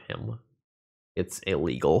can't hurt him. It's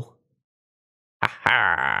illegal.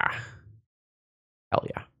 Ha! Hell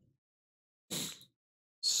yeah.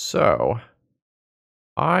 So,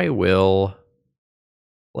 I will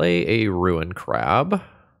play a Ruin Crab,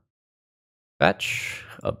 fetch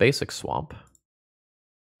a basic Swamp,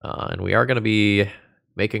 and we are going to be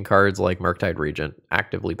making cards like Murktide Regent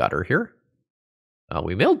actively better here.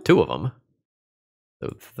 We milled 2 of them,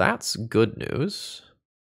 so that's good news.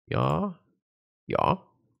 Yeah.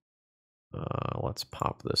 Let's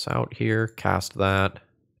pop this out here, cast that,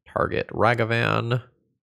 target Ragavan.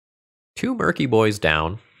 2 Murky Boys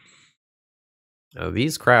down. Now,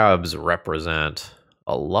 these crabs represent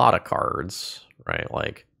a lot of cards, right?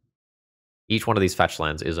 Like, each one of these fetch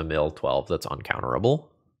lands is a mill 12 that's uncounterable.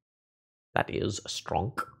 That is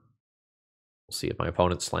strong. We'll see if my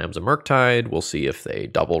opponent slams a Murktide. We'll see if they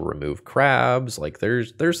double remove crabs. Like,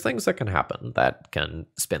 there's things that can happen that can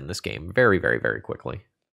spin this game very, very, very quickly.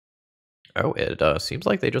 Oh, it seems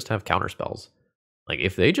like they just have counterspells. Like,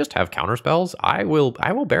 if they just have counterspells, I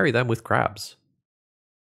will bury them with crabs.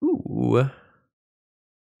 Ooh.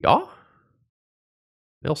 Yeah.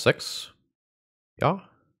 Mill 6. Yeah.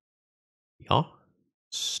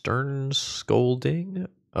 Stern Scolding.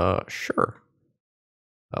 Sure.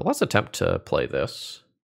 Let's attempt to play this.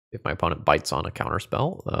 If my opponent bites on a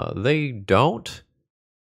counterspell. They don't.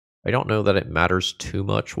 I don't know that it matters too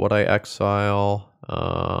much what I exile.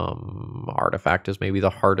 Artifact is maybe the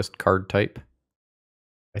hardest card type.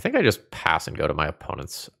 I think I just pass and go to my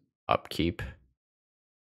opponent's upkeep.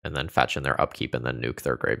 And then fetch in their upkeep and then nuke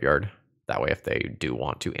their graveyard. That way, if they do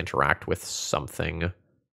want to interact with something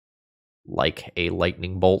like a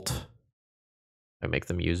lightning bolt, I make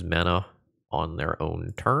them use mana on their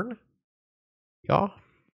own turn. Yeah.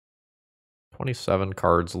 27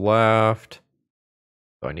 cards left.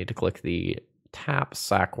 So I need to click the tap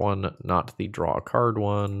sack one, not the draw a card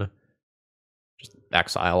one. Just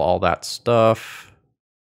exile all that stuff.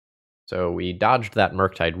 So we dodged that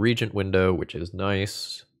Murktide Regent window, which is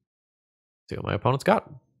nice. See what my opponent's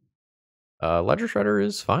got. Ledger Shredder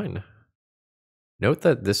is fine. Note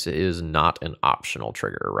that this is not an optional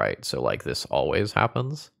trigger, right? So, like, this always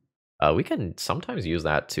happens. We can sometimes use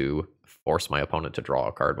that to force my opponent to draw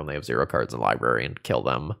a card when they have 0 cards in the library and kill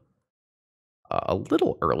them a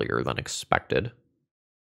little earlier than expected,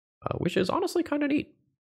 which is honestly kind of neat.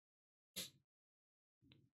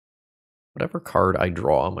 Whatever card I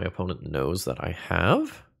draw, my opponent knows that I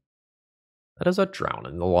have. That is a Drown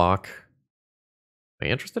in the Lock. Am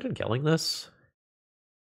I interested in killing this?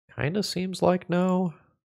 Kinda seems like no.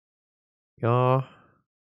 Yeah.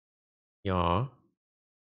 I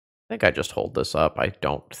think I just hold this up. I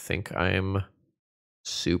don't think I'm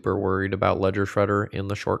super worried about Ledger Shredder in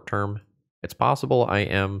the short term. It's possible I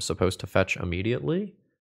am supposed to fetch immediately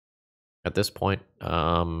at this point.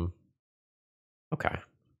 Okay.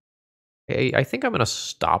 I think I'm going to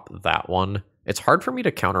stop that one. It's hard for me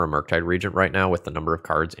to counter a Murktide Regent right now with the number of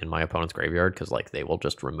cards in my opponent's graveyard, because, like, they will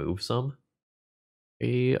just remove some.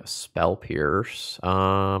 A Spell Pierce.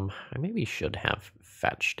 I maybe should have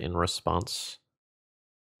fetched in response.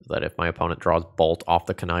 That if my opponent draws Bolt off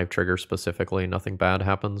the Connive trigger specifically, nothing bad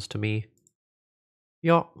happens to me.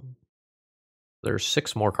 Yeah. There's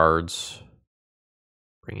 6 more cards.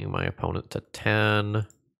 Bringing my opponent to 10.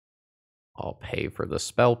 I'll pay for the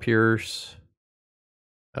Spell Pierce.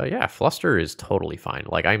 Yeah, Fluster is totally fine.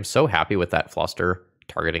 Like, I'm so happy with that Fluster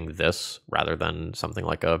targeting this rather than something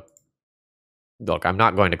like a... Look, I'm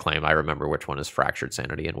not going to claim I remember which one is Fractured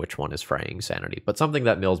Sanity and which one is Fraying Sanity, but something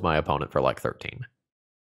that mills my opponent for like 13.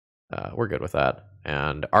 We're good with that.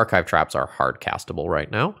 And Archive Traps are hard castable right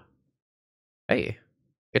now. Hey,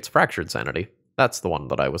 it's Fractured Sanity. That's the one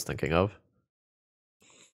that I was thinking of.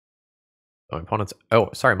 Oh, my opponent's... Oh,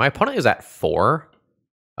 sorry, my opponent is at 4.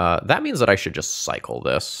 That means that I should just cycle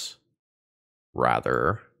this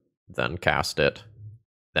rather than cast it.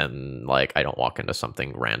 Then, like, I don't walk into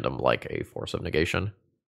something random like a Force of Negation.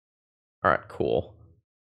 Alright, cool.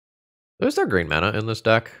 Is there green mana in this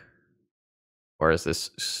deck? Or is this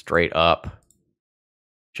straight up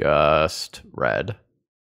just red?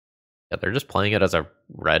 Yeah, they're just playing it as a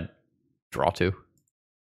red draw to.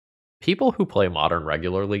 People who play Modern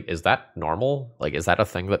regularly, is that normal? Like, is that a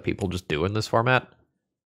thing that people just do in this format?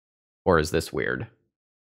 Or is this weird?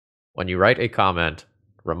 When you write a comment,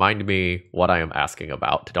 remind me what I am asking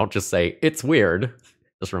about. Don't just say, it's weird.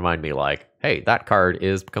 Just remind me like, hey, that card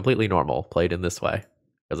is completely normal, played in this way.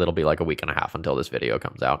 Because it'll be like a week and a half until this video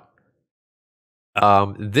comes out.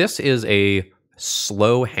 This is a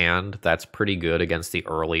slow hand that's pretty good against the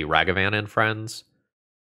early Ragavan and friends.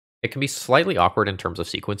 It can be slightly awkward in terms of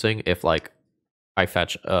sequencing if, like, I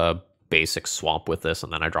fetch a basic swamp with this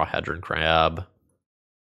and then I draw Hedron Crab.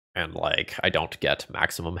 And, like, I don't get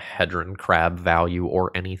maximum Hedron Crab value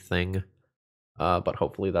or anything. But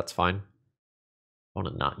hopefully that's fine.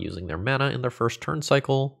 Opponent not using their mana in their first turn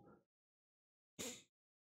cycle.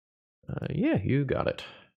 Yeah, you got it.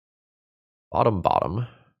 Bottom.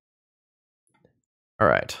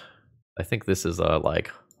 Alright. I think this is a,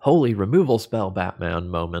 like, holy removal spell Batman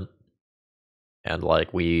moment. And,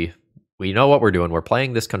 like, we know what we're doing. We're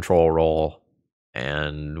playing this control role,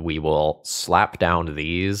 and we will slap down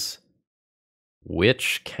these,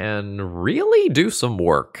 which can really do some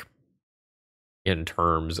work in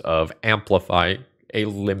terms of amplifying a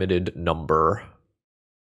limited number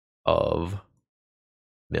of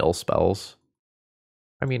mill spells.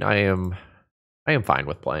 I mean, I am fine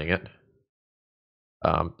with playing it.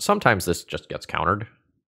 Sometimes this just gets countered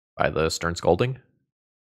by the Stern Scolding.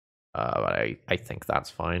 But I think that's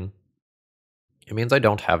fine. It means I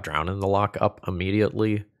don't have Drown in the Lock up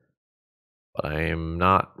immediately, but I'm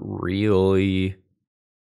not really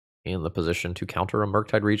in the position to counter a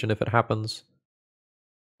Murktide Region if it happens,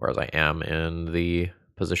 whereas I am in the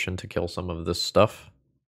position to kill some of this stuff.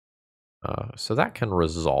 So that can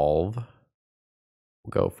resolve. We'll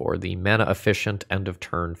go for the mana-efficient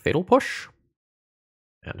end-of-turn Fatal Push,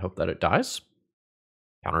 and hope that it dies.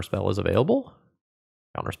 Counterspell is available.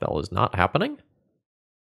 Counterspell is not happening.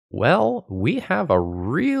 Well, we have a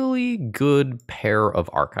really good pair of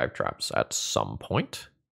Archive Traps at some point.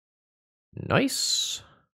 Nice.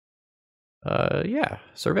 Yeah,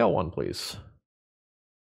 Surveil 1, please.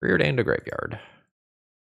 Preordained to Graveyard.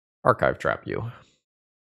 Archive Trap you.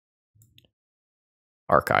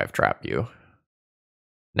 Archive Trap you.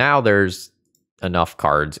 Now there's enough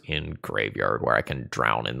cards in Graveyard where I can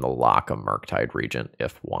Drown in the Lock a Murktide Regent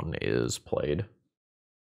if one is played.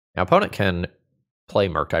 Now, opponent can play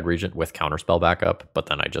Murktide Regent with Counterspell backup, but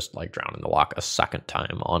then I just, like, Drown in the Lock a second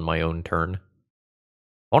time on my own turn.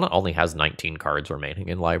 Opponent only has 19 cards remaining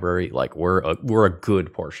in library. Like, we're a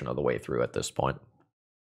good portion of the way through at this point.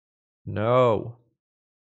 No.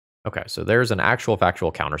 Okay, so there's an actual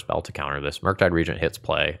factual counterspell to counter this. Murktide Regent hits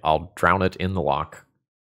play. I'll Drown it in the lock.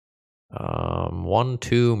 1,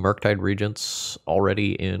 2 Murktide Regents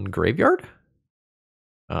already in Graveyard.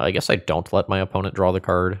 I guess I don't let my opponent draw the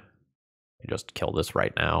card. I just kill this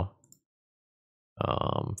right now.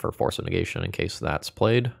 For Force of Negation in case that's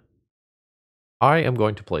played. I am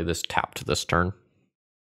going to play this tapped this turn.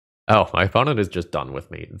 Oh, my opponent is just done with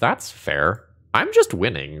me. That's fair. I'm just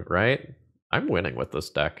winning, right? I'm winning with this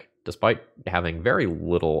deck, despite having very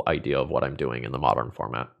little idea of what I'm doing in the Modern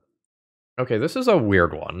format. Okay, this is a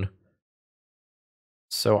weird one.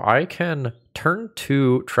 So I can turn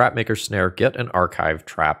 2 Trapmaker Snare, get an Archive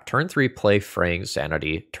Trap. Turn 3, play Fraying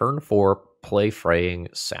Sanity. Turn 4, play Fraying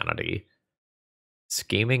Sanity.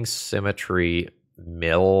 Scheming Symmetry,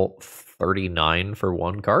 mill 39 for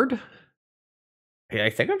 1 card. I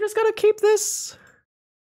think I'm just gonna keep this.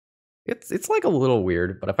 It's like a little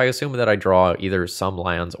weird, but if I assume that I draw either some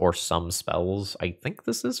lands or some spells, I think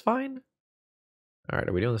this is fine. Alright,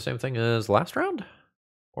 are we doing the same thing as last round?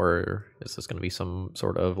 Or is this gonna be some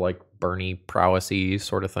sort of like Bernie prowessy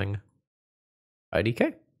sort of thing?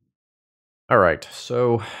 IDK. All right,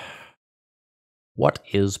 so what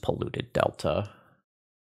is Polluted Delta?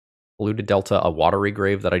 Polluted Delta, a watery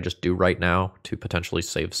grave that I just do right now to potentially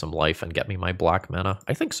save some life and get me my black mana?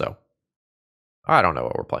 I think so. I don't know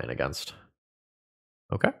what we're playing against.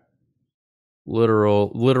 Okay.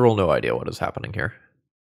 Literal no idea what is happening here.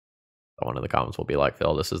 Someone in the comments will be like,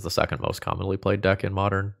 Phil, this is the second most commonly played deck in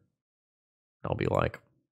Modern. I'll be like,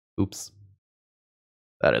 oops.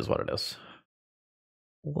 That is what it is.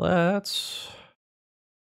 Let's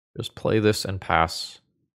just play this and pass.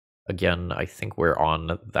 Again, I think we're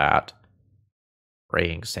on that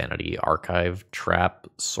Fraying Sanity archive trap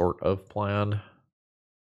sort of plan.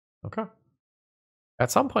 Okay.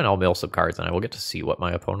 At some point I'll mill some cards and I will get to see what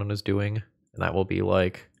my opponent is doing. And that will be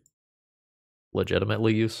like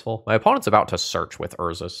legitimately useful. My opponent's about to search with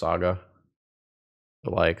Urza's Saga.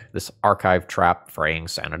 But like this archive trap Fraying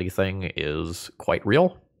Sanity thing is quite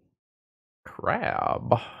real.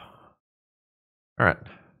 Crab. Alright.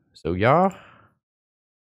 So yeah.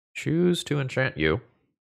 Choose to enchant you.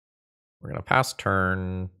 We're gonna pass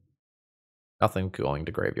turn. Nothing going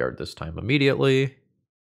to graveyard this time immediately.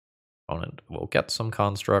 Opponent will get some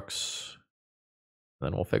constructs.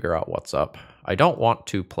 Then we'll figure out what's up. I don't want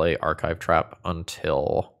to play Archive Trap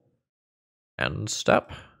until end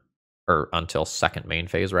step. Or until second main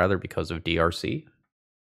phase, rather, because of DRC.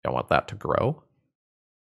 Don't want that to grow.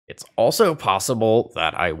 It's also possible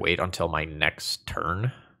that I wait until my next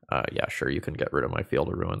turn. Yeah, sure, you can get rid of my Field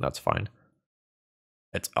of Ruin. That's fine.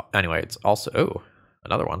 Anyway, it's also... Oh,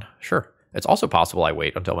 another one. Sure. It's also possible I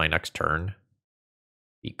wait until my next turn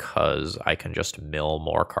because I can just mill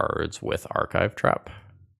more cards with Archive Trap.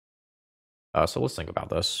 So let's think about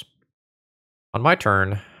this. On my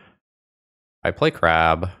turn, I play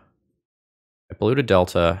Crab, I Polluted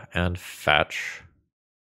Delta, and fetch.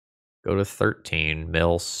 Go to 13,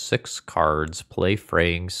 mill 6 cards, play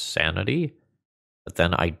Fraying Sanity, but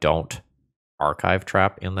then I don't Archive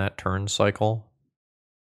Trap in that turn cycle.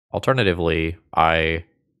 Alternatively, I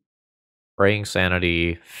Fraying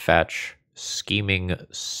Sanity, fetch, Scheming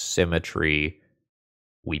Symmetry.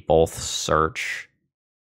 We both search.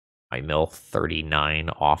 I mill 39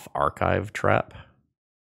 off Archive Trap.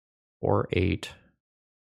 Or 8.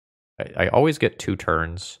 I always get 2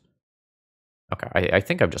 turns. Okay, I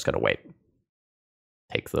think I'm just going to wait.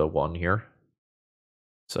 Take the 1 here.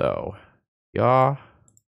 So, yeah.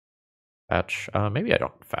 Fetch. Maybe I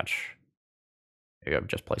don't fetch. Maybe I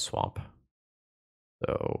just play Swamp.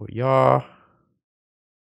 So, yeah.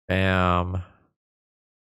 Bam.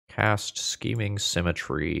 Cast Scheming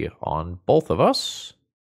Symmetry on both of us.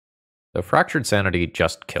 So Fractured Sanity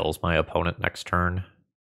just kills my opponent next turn.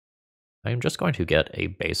 I'm just going to get a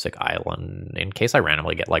basic island in case I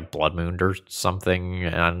randomly get like Blood Mooned or something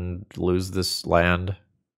and lose this land.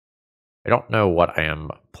 I don't know what I am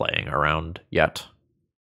playing around yet.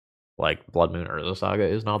 Like, Blood Moon Urza Saga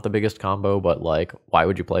is not the biggest combo, but like, why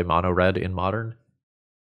would you play Mono Red in Modern?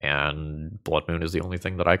 And Blood Moon is the only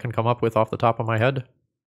thing that I can come up with off the top of my head.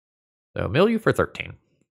 So, mill you for 13.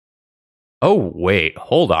 Oh, wait,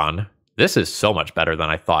 hold on. This is so much better than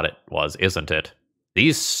I thought it was, isn't it?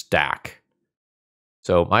 These stack.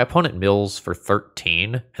 So my opponent mills for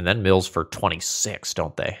 13 and then mills for 26,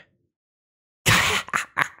 don't they?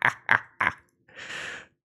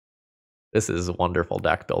 This is wonderful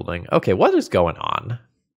deck building. Okay, what is going on?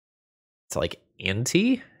 It's like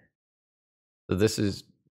Inti? So this is...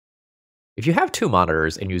 If you have 2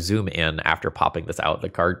 monitors and you zoom in after popping this out, the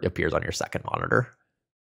card appears on your second monitor.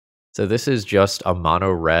 So this is just a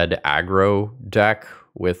mono red aggro deck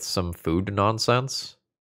with some food nonsense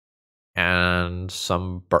and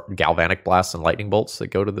some galvanic blasts and lightning bolts that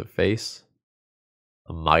go to the face.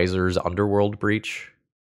 A Miser's Underworld Breach.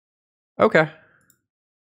 Okay.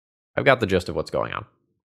 I've got the gist of what's going on.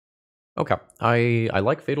 Okay. I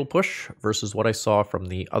like Fatal Push versus what I saw from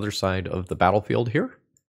the other side of the battlefield here.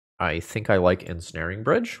 I think I like Ensnaring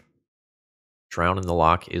Bridge. Drown in the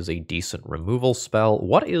Lock is a decent removal spell.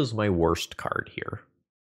 What is my worst card here?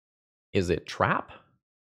 Is it Trap?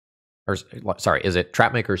 Or, sorry, is it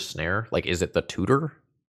Trapmaker's Snare? Like, is it the Tutor?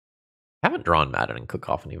 I haven't drawn Maddening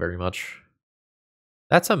Cacophony very much.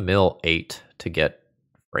 That's a mill 8 to get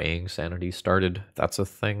Fraying Sanity started. That's a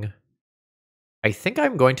thing. I think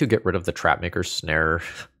I'm going to get rid of the Trapmaker's Snare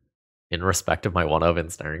in respect of my one of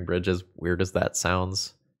Ensnaring Bridge, as weird as that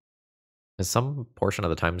sounds. Because some portion of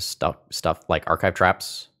the time stuff like Archive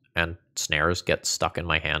Traps and Snares get stuck in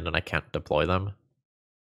my hand and I can't deploy them.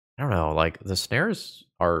 I don't know, like, the Snares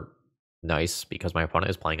are nice because my opponent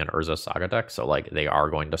is playing an Urza Saga deck, so like they are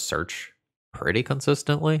going to search pretty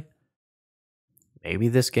consistently. Maybe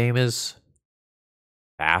this game is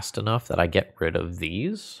fast enough that I get rid of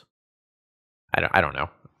these. I don't know.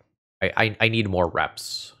 I need more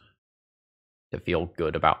reps to feel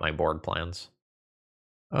good about my board plans.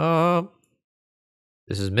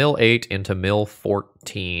 This is mill 8 into mill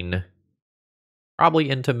 14. Probably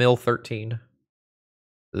into mill 13.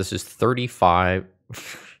 This is 35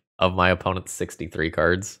 of my opponent's 63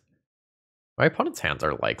 cards. My opponent's hands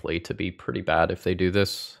are likely to be pretty bad if they do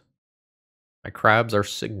this. My crabs are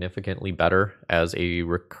significantly better as a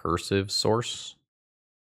recursive source.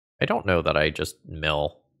 I don't know that I just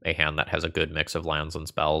mill a hand that has a good mix of lands and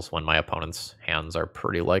spells when my opponent's hands are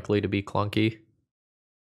pretty likely to be clunky.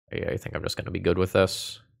 I think I'm just going to be good with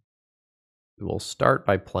this. We will start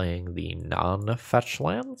by playing the non-fetch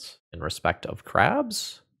lands in respect of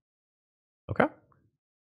crabs. Okay.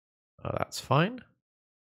 That's fine.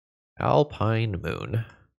 Alpine Moon.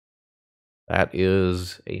 That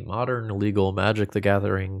is a modern legal Magic the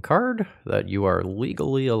Gathering card that you are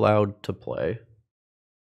legally allowed to play.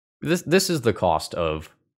 This is the cost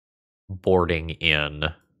of boarding in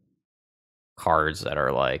cards that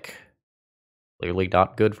are like clearly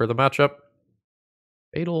not good for the matchup.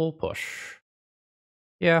 Fatal Push.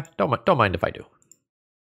 Yeah, don't mind if I do.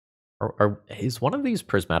 Is one of these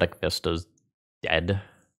Prismatic Vistas dead?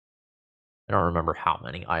 I don't remember how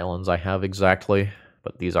many islands I have exactly,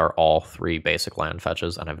 but these are all 3 basic land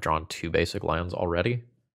fetches, and I've drawn 2 basic lands already.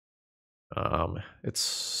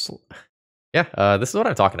 This is what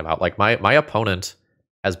I'm talking about. Like, my opponent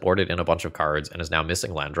has boarded in a bunch of cards and is now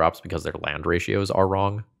missing land drops because their land ratios are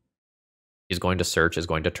wrong. He's going to search, is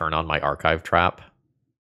going to turn on my archive trap.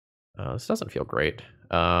 This doesn't feel great.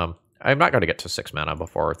 I'm not going to get to 6 mana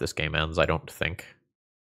before this game ends, I don't think.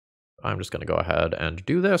 I'm just going to go ahead and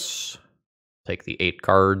do this. Take the 8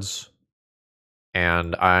 cards.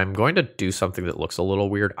 And I'm going to do something that looks a little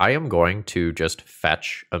weird. I am going to just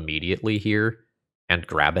fetch immediately here and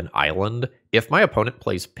grab an island. If my opponent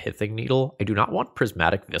plays Pithing Needle, I do not want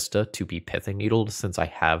Prismatic Vista to be Pithing Needled since I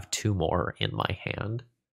have 2 more in my hand.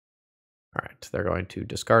 All right, they're going to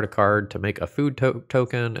discard a card to make a food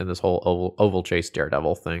token, and this whole Oval Chase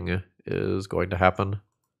Daredevil thing is going to happen.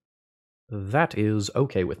 That is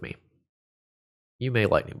okay with me. You may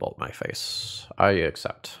lightning bolt my face. I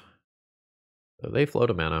accept. So they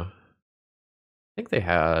float a mana. I think they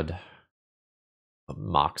had a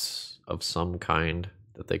Mox of some kind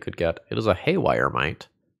that they could get. It is a Haywire Mite.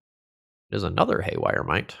 It is another Haywire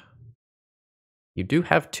Mite. You do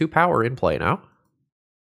have 2 power in play now.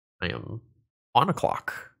 I am on a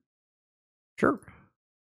clock. Sure.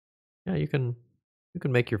 Yeah, you can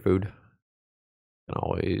make your food. You can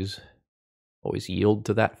always yield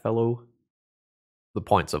to that fellow. The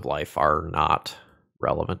points of life are not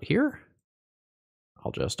relevant here.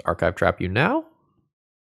 I'll just archive trap you now.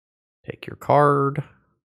 Take your card.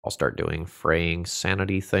 I'll start doing Fraying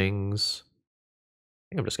Sanity things.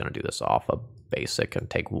 I think I'm just going to do this off a basic and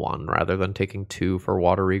take 1 rather than taking 2 for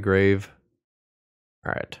Watery Grave.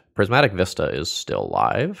 All right, Prismatic Vista is still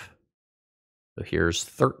live. So here's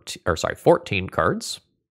 14 cards.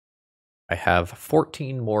 I have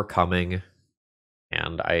 14 more coming,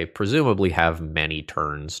 and I presumably have many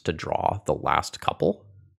turns to draw the last couple,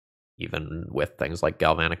 even with things like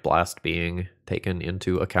Galvanic Blast being taken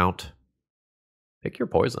into account. Pick your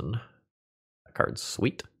poison. That card's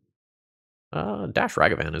sweet. Dash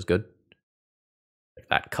Ragavan is good. If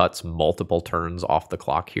that cuts multiple turns off the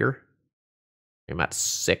clock here. I'm at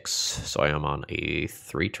 6, so I am on a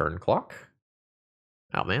 3-turn clock.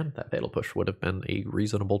 Oh man, that Fatal Push would have been a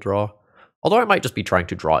reasonable draw. Although I might just be trying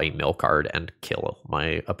to draw a mill card and kill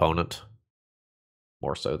my opponent.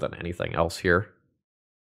 More so than anything else here.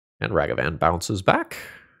 And Ragavan bounces back.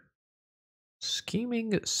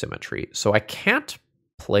 Scheming Symmetry. So I can't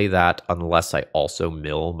play that unless I also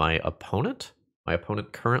mill my opponent. My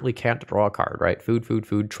opponent currently can't draw a card, right? Food, food,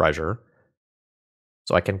 food, treasure.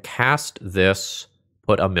 So I can cast this,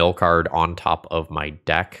 put a mill card on top of my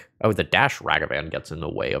deck. Oh, the Dash Ragavan gets in the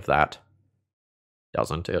way of that.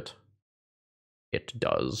 Doesn't it? It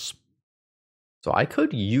does. So I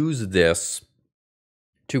could use this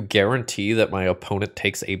to guarantee that my opponent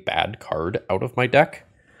takes a bad card out of my deck.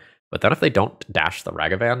 But then if they don't dash the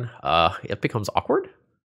Ragavan, it becomes awkward.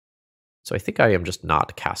 So I think I am just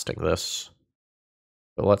not casting this.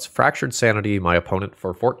 So let's Fractured Sanity my opponent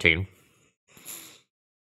for 14.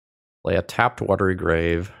 Play a tapped Watery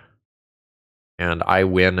Grave. And I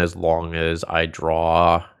win as long as I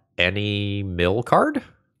draw any mill card.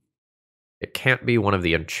 It can't be one of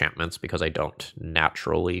the enchantments because I don't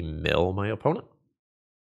naturally mill my opponent.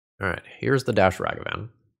 All right, here's the Dash Ragavan.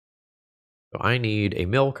 So I need a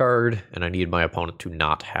mill card, and I need my opponent to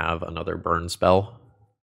not have another burn spell.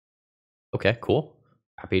 Okay, cool.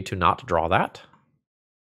 Happy to not draw that.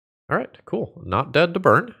 All right, cool. Not dead to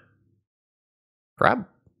burn. Crab.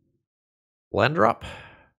 Land drop.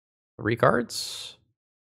 3 cards.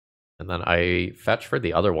 And then I fetch for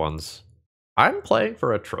the other ones. I'm playing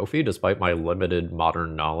for a trophy despite my limited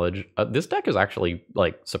modern knowledge. This deck is actually,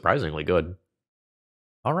 like, surprisingly good.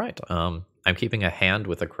 All right, I'm keeping a hand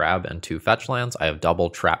with a crab and 2 fetch lands. I have double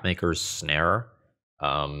Trapmaker's Snare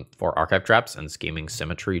for archive traps and Scheming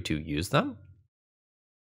Symmetry to use them.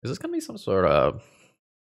 Is this going to be some sort of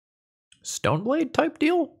Stoneblade type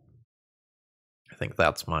deal? I think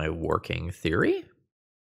that's my working theory.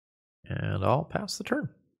 And I'll pass the turn.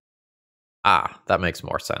 Ah, that makes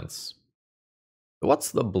more sense.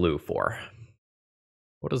 What's the blue for?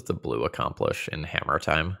 What does the blue accomplish in hammer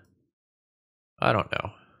time? I don't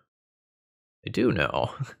know. I do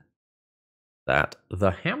know that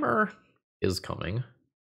the hammer is coming.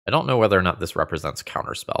 I don't know whether or not this represents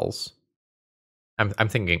counter spells. I'm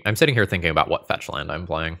sitting here thinking about what fetch land I'm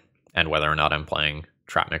playing and whether or not I'm playing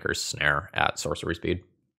Trapmaker's Snare at sorcery speed.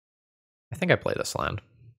 I think I play this land.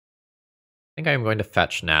 I think I am going to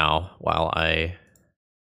fetch now while I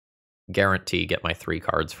guarantee get my 3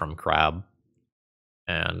 cards from Crab.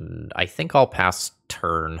 And I think I'll pass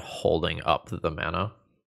turn holding up the mana.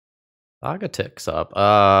 Saga ticks up.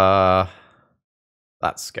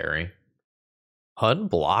 That's scary.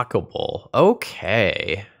 Unblockable.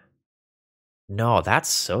 Okay. No, that's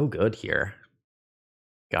so good here.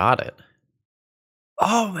 Got it.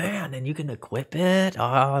 Oh man, and you can equip it.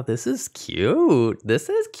 Oh, this is cute. This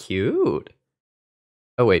is cute.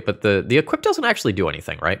 Oh wait, but the equip doesn't actually do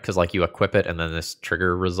anything, right? Because like you equip it and then this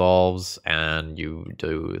trigger resolves and you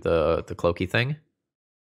do the cloaky thing.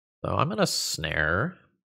 So I'm gonna snare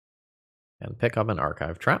and pick up an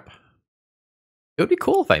archive trap. It would be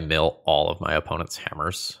cool if I mill all of my opponent's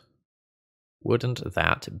hammers. Wouldn't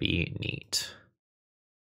that be neat?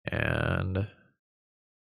 And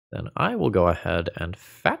then I will go ahead and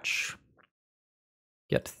fetch.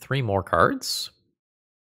 Get 3 more cards.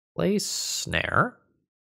 Play snare.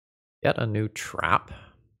 Get a new trap.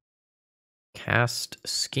 Cast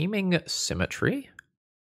Scheming Symmetry.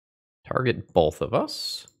 Target both of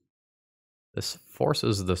us. This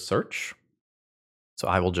forces the search. So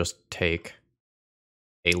I will just take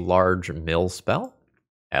a large mill spell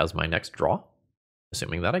as my next draw,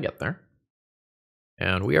 assuming that I get there.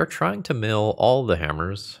 And we are trying to mill all the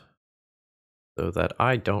hammers so that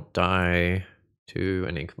I don't die to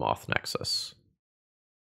an Ink Moth Nexus.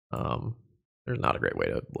 There's not a great way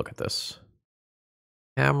to look at this.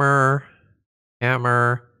 Hammer,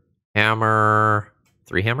 hammer, hammer.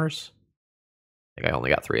 3 hammers? I think I only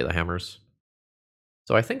got 3 of the hammers.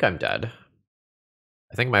 So I think I'm dead.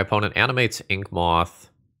 I think my opponent animates Ink Moth.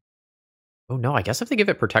 Oh no, I guess if they give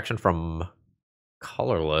it protection from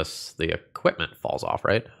colorless, the equipment falls off,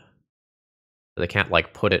 right? They can't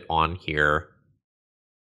like put it on here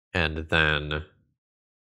and then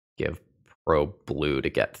give pro blue to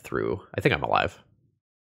get through. I think I'm alive.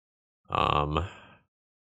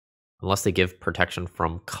 Unless they give protection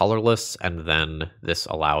from colorless and then this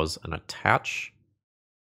allows an attach.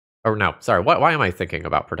 Oh no, sorry, why am I thinking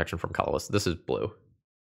about protection from colorless? This is blue.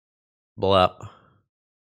 Blup.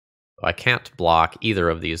 I can't block either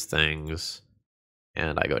of these things.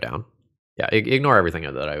 And I go down. Yeah, ignore everything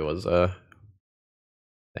that I was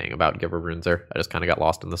saying about Giver Runes there. I just kind of got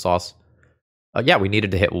lost in the sauce. Yeah, we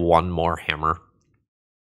needed to hit 1 more hammer.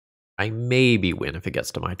 I maybe win if it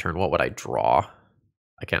gets to my turn. What would I draw?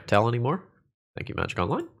 I can't tell anymore. Thank you, Magic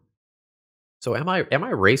Online. So am I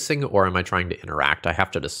racing or am I trying to interact? I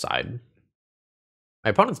have to decide.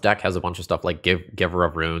 My opponent's deck has a bunch of stuff like Giver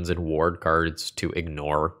of Runes and ward cards to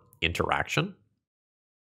ignore interaction.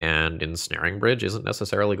 And Ensnaring Bridge isn't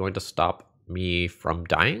necessarily going to stop me from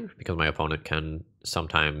dying because my opponent can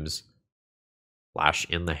sometimes flash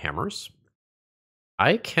in the hammers.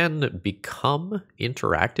 I can become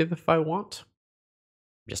interactive if I want.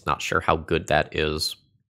 I'm just not sure how good that is.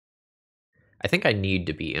 I think I need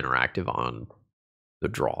to be interactive on the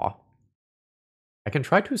draw. I can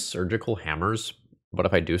try to surgical hammers, but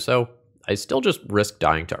if I do so, I still just risk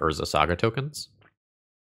dying to Urza Saga tokens.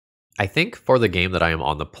 I think for the game that I am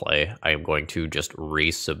on the play, I am going to just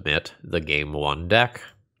resubmit the game 1 deck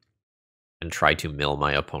and try to mill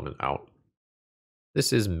my opponent out.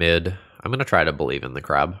 This is mid. I'm going to try to believe in the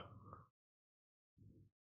crab.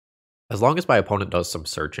 As long as my opponent does some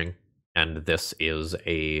searching, and this is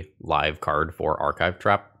a live card for Archive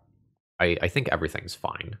Trap, I think everything's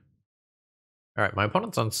fine. All right, my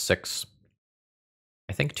opponent's on 6.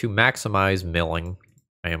 I think to maximize milling,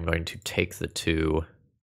 I am going to take the 2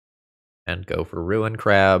 and go for Ruin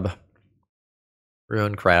Crab.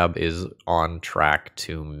 Ruin Crab is on track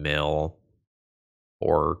to mill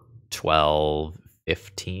for 12,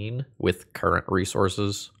 15 with current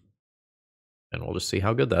resources. And we'll just see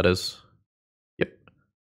how good that is. Yep.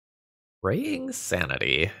 Fraying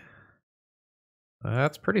Sanity.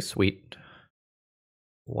 That's pretty sweet.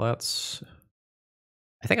 Let's...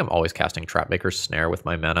 I think I'm always casting Trapmaker's Snare with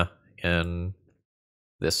my mana in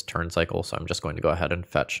this turn cycle, so I'm just going to go ahead and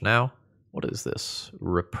fetch now. What is this?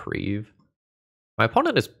 Reprieve. My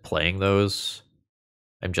opponent is playing those.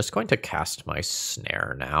 I'm just going to cast my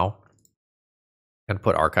Snare now and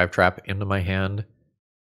put Archive Trap into my hand.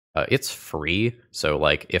 It's free, so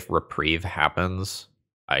like if Reprieve happens,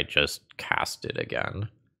 I just cast it again.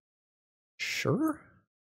 Sure.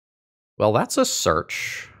 Well, that's a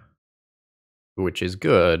search, which is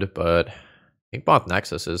good, but I think Moth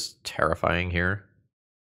Nexus is terrifying here.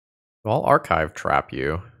 I'll Archive Trap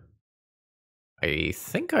you. I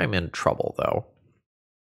think I'm in trouble, though.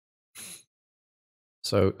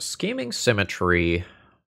 So, Scheming Symmetry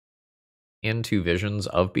into Visions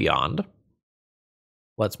of Beyond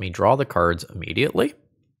lets me draw the cards immediately.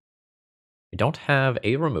 I don't have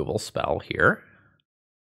a removal spell here.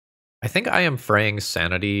 I think I am Fraying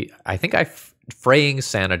Sanity. I think Fraying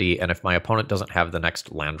Sanity, and if my opponent doesn't have the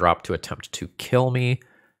next land drop to attempt to kill me,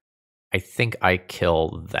 I think I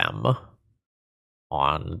kill them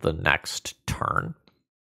on the next turn.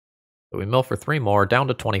 So we mill for 3 more, down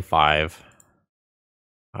to 25.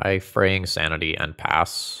 I Fraying Sanity and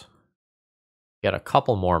pass. Get a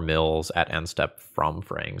couple more mills at end step from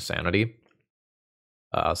Fraying Sanity.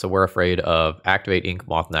 So we're afraid of activate Ink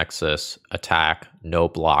Moth Nexus, attack, no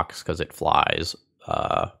blocks because it flies,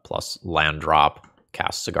 plus land drop,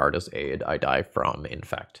 cast Sigarda's Aid, I die from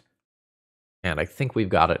Infect. And I think we've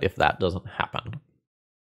got it if that doesn't happen.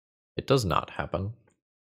 It does not happen.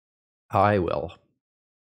 I will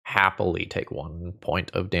happily take 1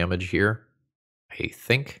 point of damage here, I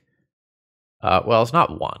think. Well, it's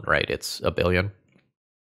not 1, right? It's a billion.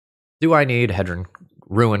 Do I need Hedron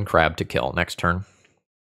Ruin Crab to kill next turn?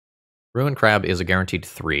 Ruin Crab is a guaranteed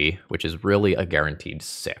 3, which is really a guaranteed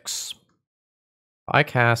 6. I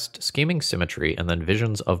cast Scheming Symmetry and then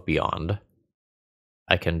Visions of Beyond.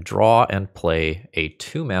 I can draw and play a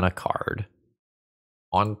 2-mana card.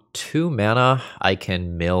 On 2 mana, I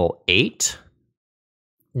can mill 8.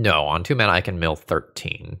 No, on 2 mana, I can mill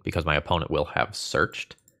 13 because my opponent will have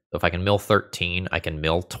searched. So if I can mill 13, I can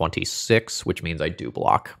mill 26, which means I do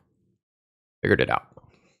block. Figured it out.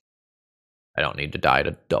 I don't need to die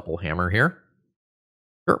to double hammer here.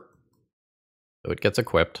 Sure. So it gets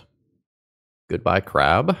equipped. Goodbye,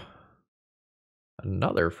 Crab.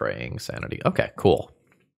 Another Fraying Sanity. Okay, cool.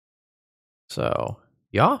 So,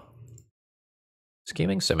 yeah.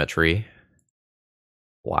 Scheming Symmetry.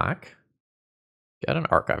 Black. Get an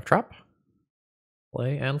Archive Trap.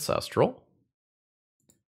 Play Ancestral.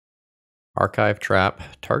 Archive Trap,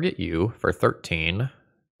 target you for 13,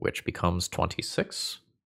 which becomes 26.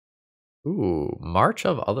 Ooh, March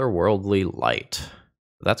of Otherworldly Light.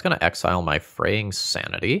 That's going to exile my Fraying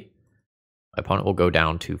Sanity. My opponent will go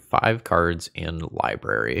down to 5 cards in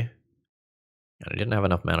Library. And I didn't have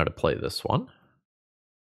enough mana to play this one.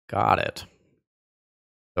 Got it.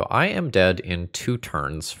 So I am dead in 2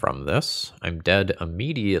 turns from this. I'm dead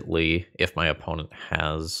immediately if my opponent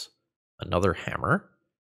has another hammer.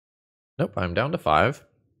 Nope, I'm down to 5.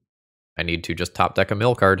 I need to just top deck a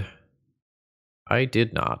mill card. I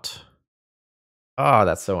did not. Ah,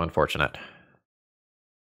 that's so unfortunate.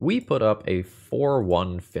 We put up a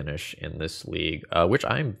 4-1 finish in this league, which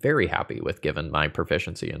I'm very happy with given my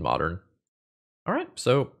proficiency in Modern. All right,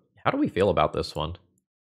 so how do we feel about this one?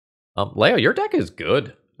 Leo, your deck is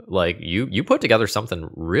good. Like, you put together something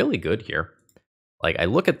really good here. Like, I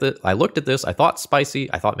looked at this, I thought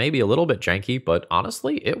spicy, I thought maybe a little bit janky, but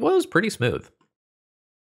honestly, it was pretty smooth.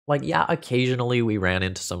 Like, yeah, occasionally we ran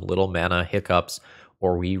into some little mana hiccups,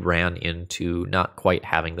 or we ran into not quite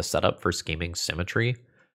having the setup for Scheming Symmetry.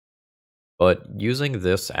 But using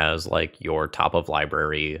this as, like, your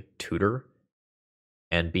top-of-library tutor,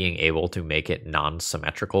 and being able to make it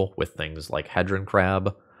non-symmetrical with things like Hedron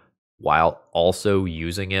Crab, while also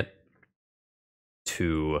using it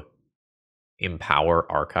to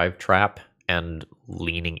empower Archive Trap and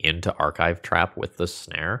leaning into Archive Trap with the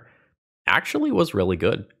Snare, actually was really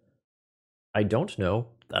good. I don't know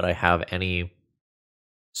that I have any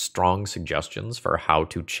strong suggestions for how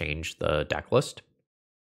to change the deck list.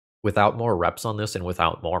 Without more reps on this and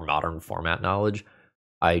without more Modern format knowledge,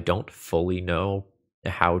 I don't fully know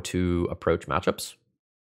how to approach matchups.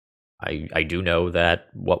 I do know that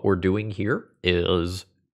what we're doing here is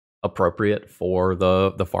appropriate for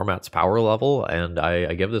the format's power level, and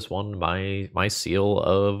I give this one my seal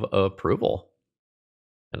of approval.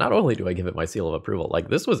 And not only do I give it my seal of approval, like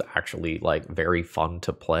this was actually like very fun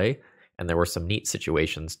to play, and there were some neat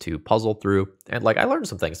situations to puzzle through, and like I learned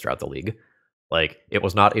some things throughout the league. Like it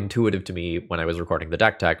was not intuitive to me when I was recording the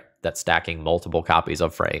deck tech that stacking multiple copies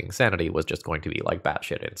of Fraying Sanity was just going to be like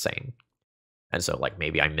batshit insane. And so like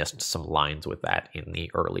maybe I missed some lines with that in the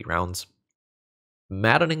early rounds.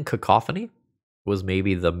 Maddening Cacophony was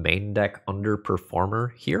maybe the main deck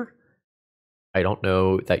underperformer here. I don't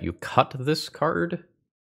know that you cut this card.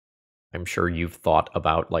 I'm sure you've thought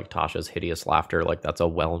about like Tasha's Hideous Laughter, like that's a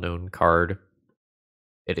well-known card.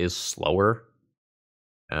 It is slower,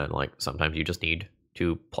 and like sometimes you just need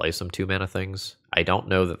to play some 2-mana things. I don't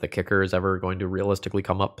know that the kicker is ever going to realistically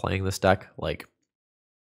come up playing this deck. Like,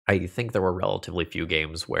 I think there were relatively few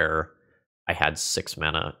games where I had 6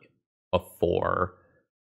 mana before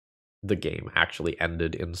the game actually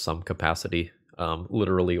ended in some capacity,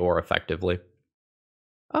 literally or effectively.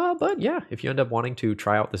 But yeah, if you end up wanting to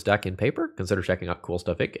try out this deck in paper, consider checking out Cool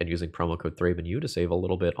Stuff Inc. and using promo code ThrabenU to save a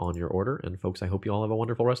little bit on your order. And folks, I hope you all have a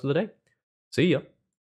wonderful rest of the day. See ya.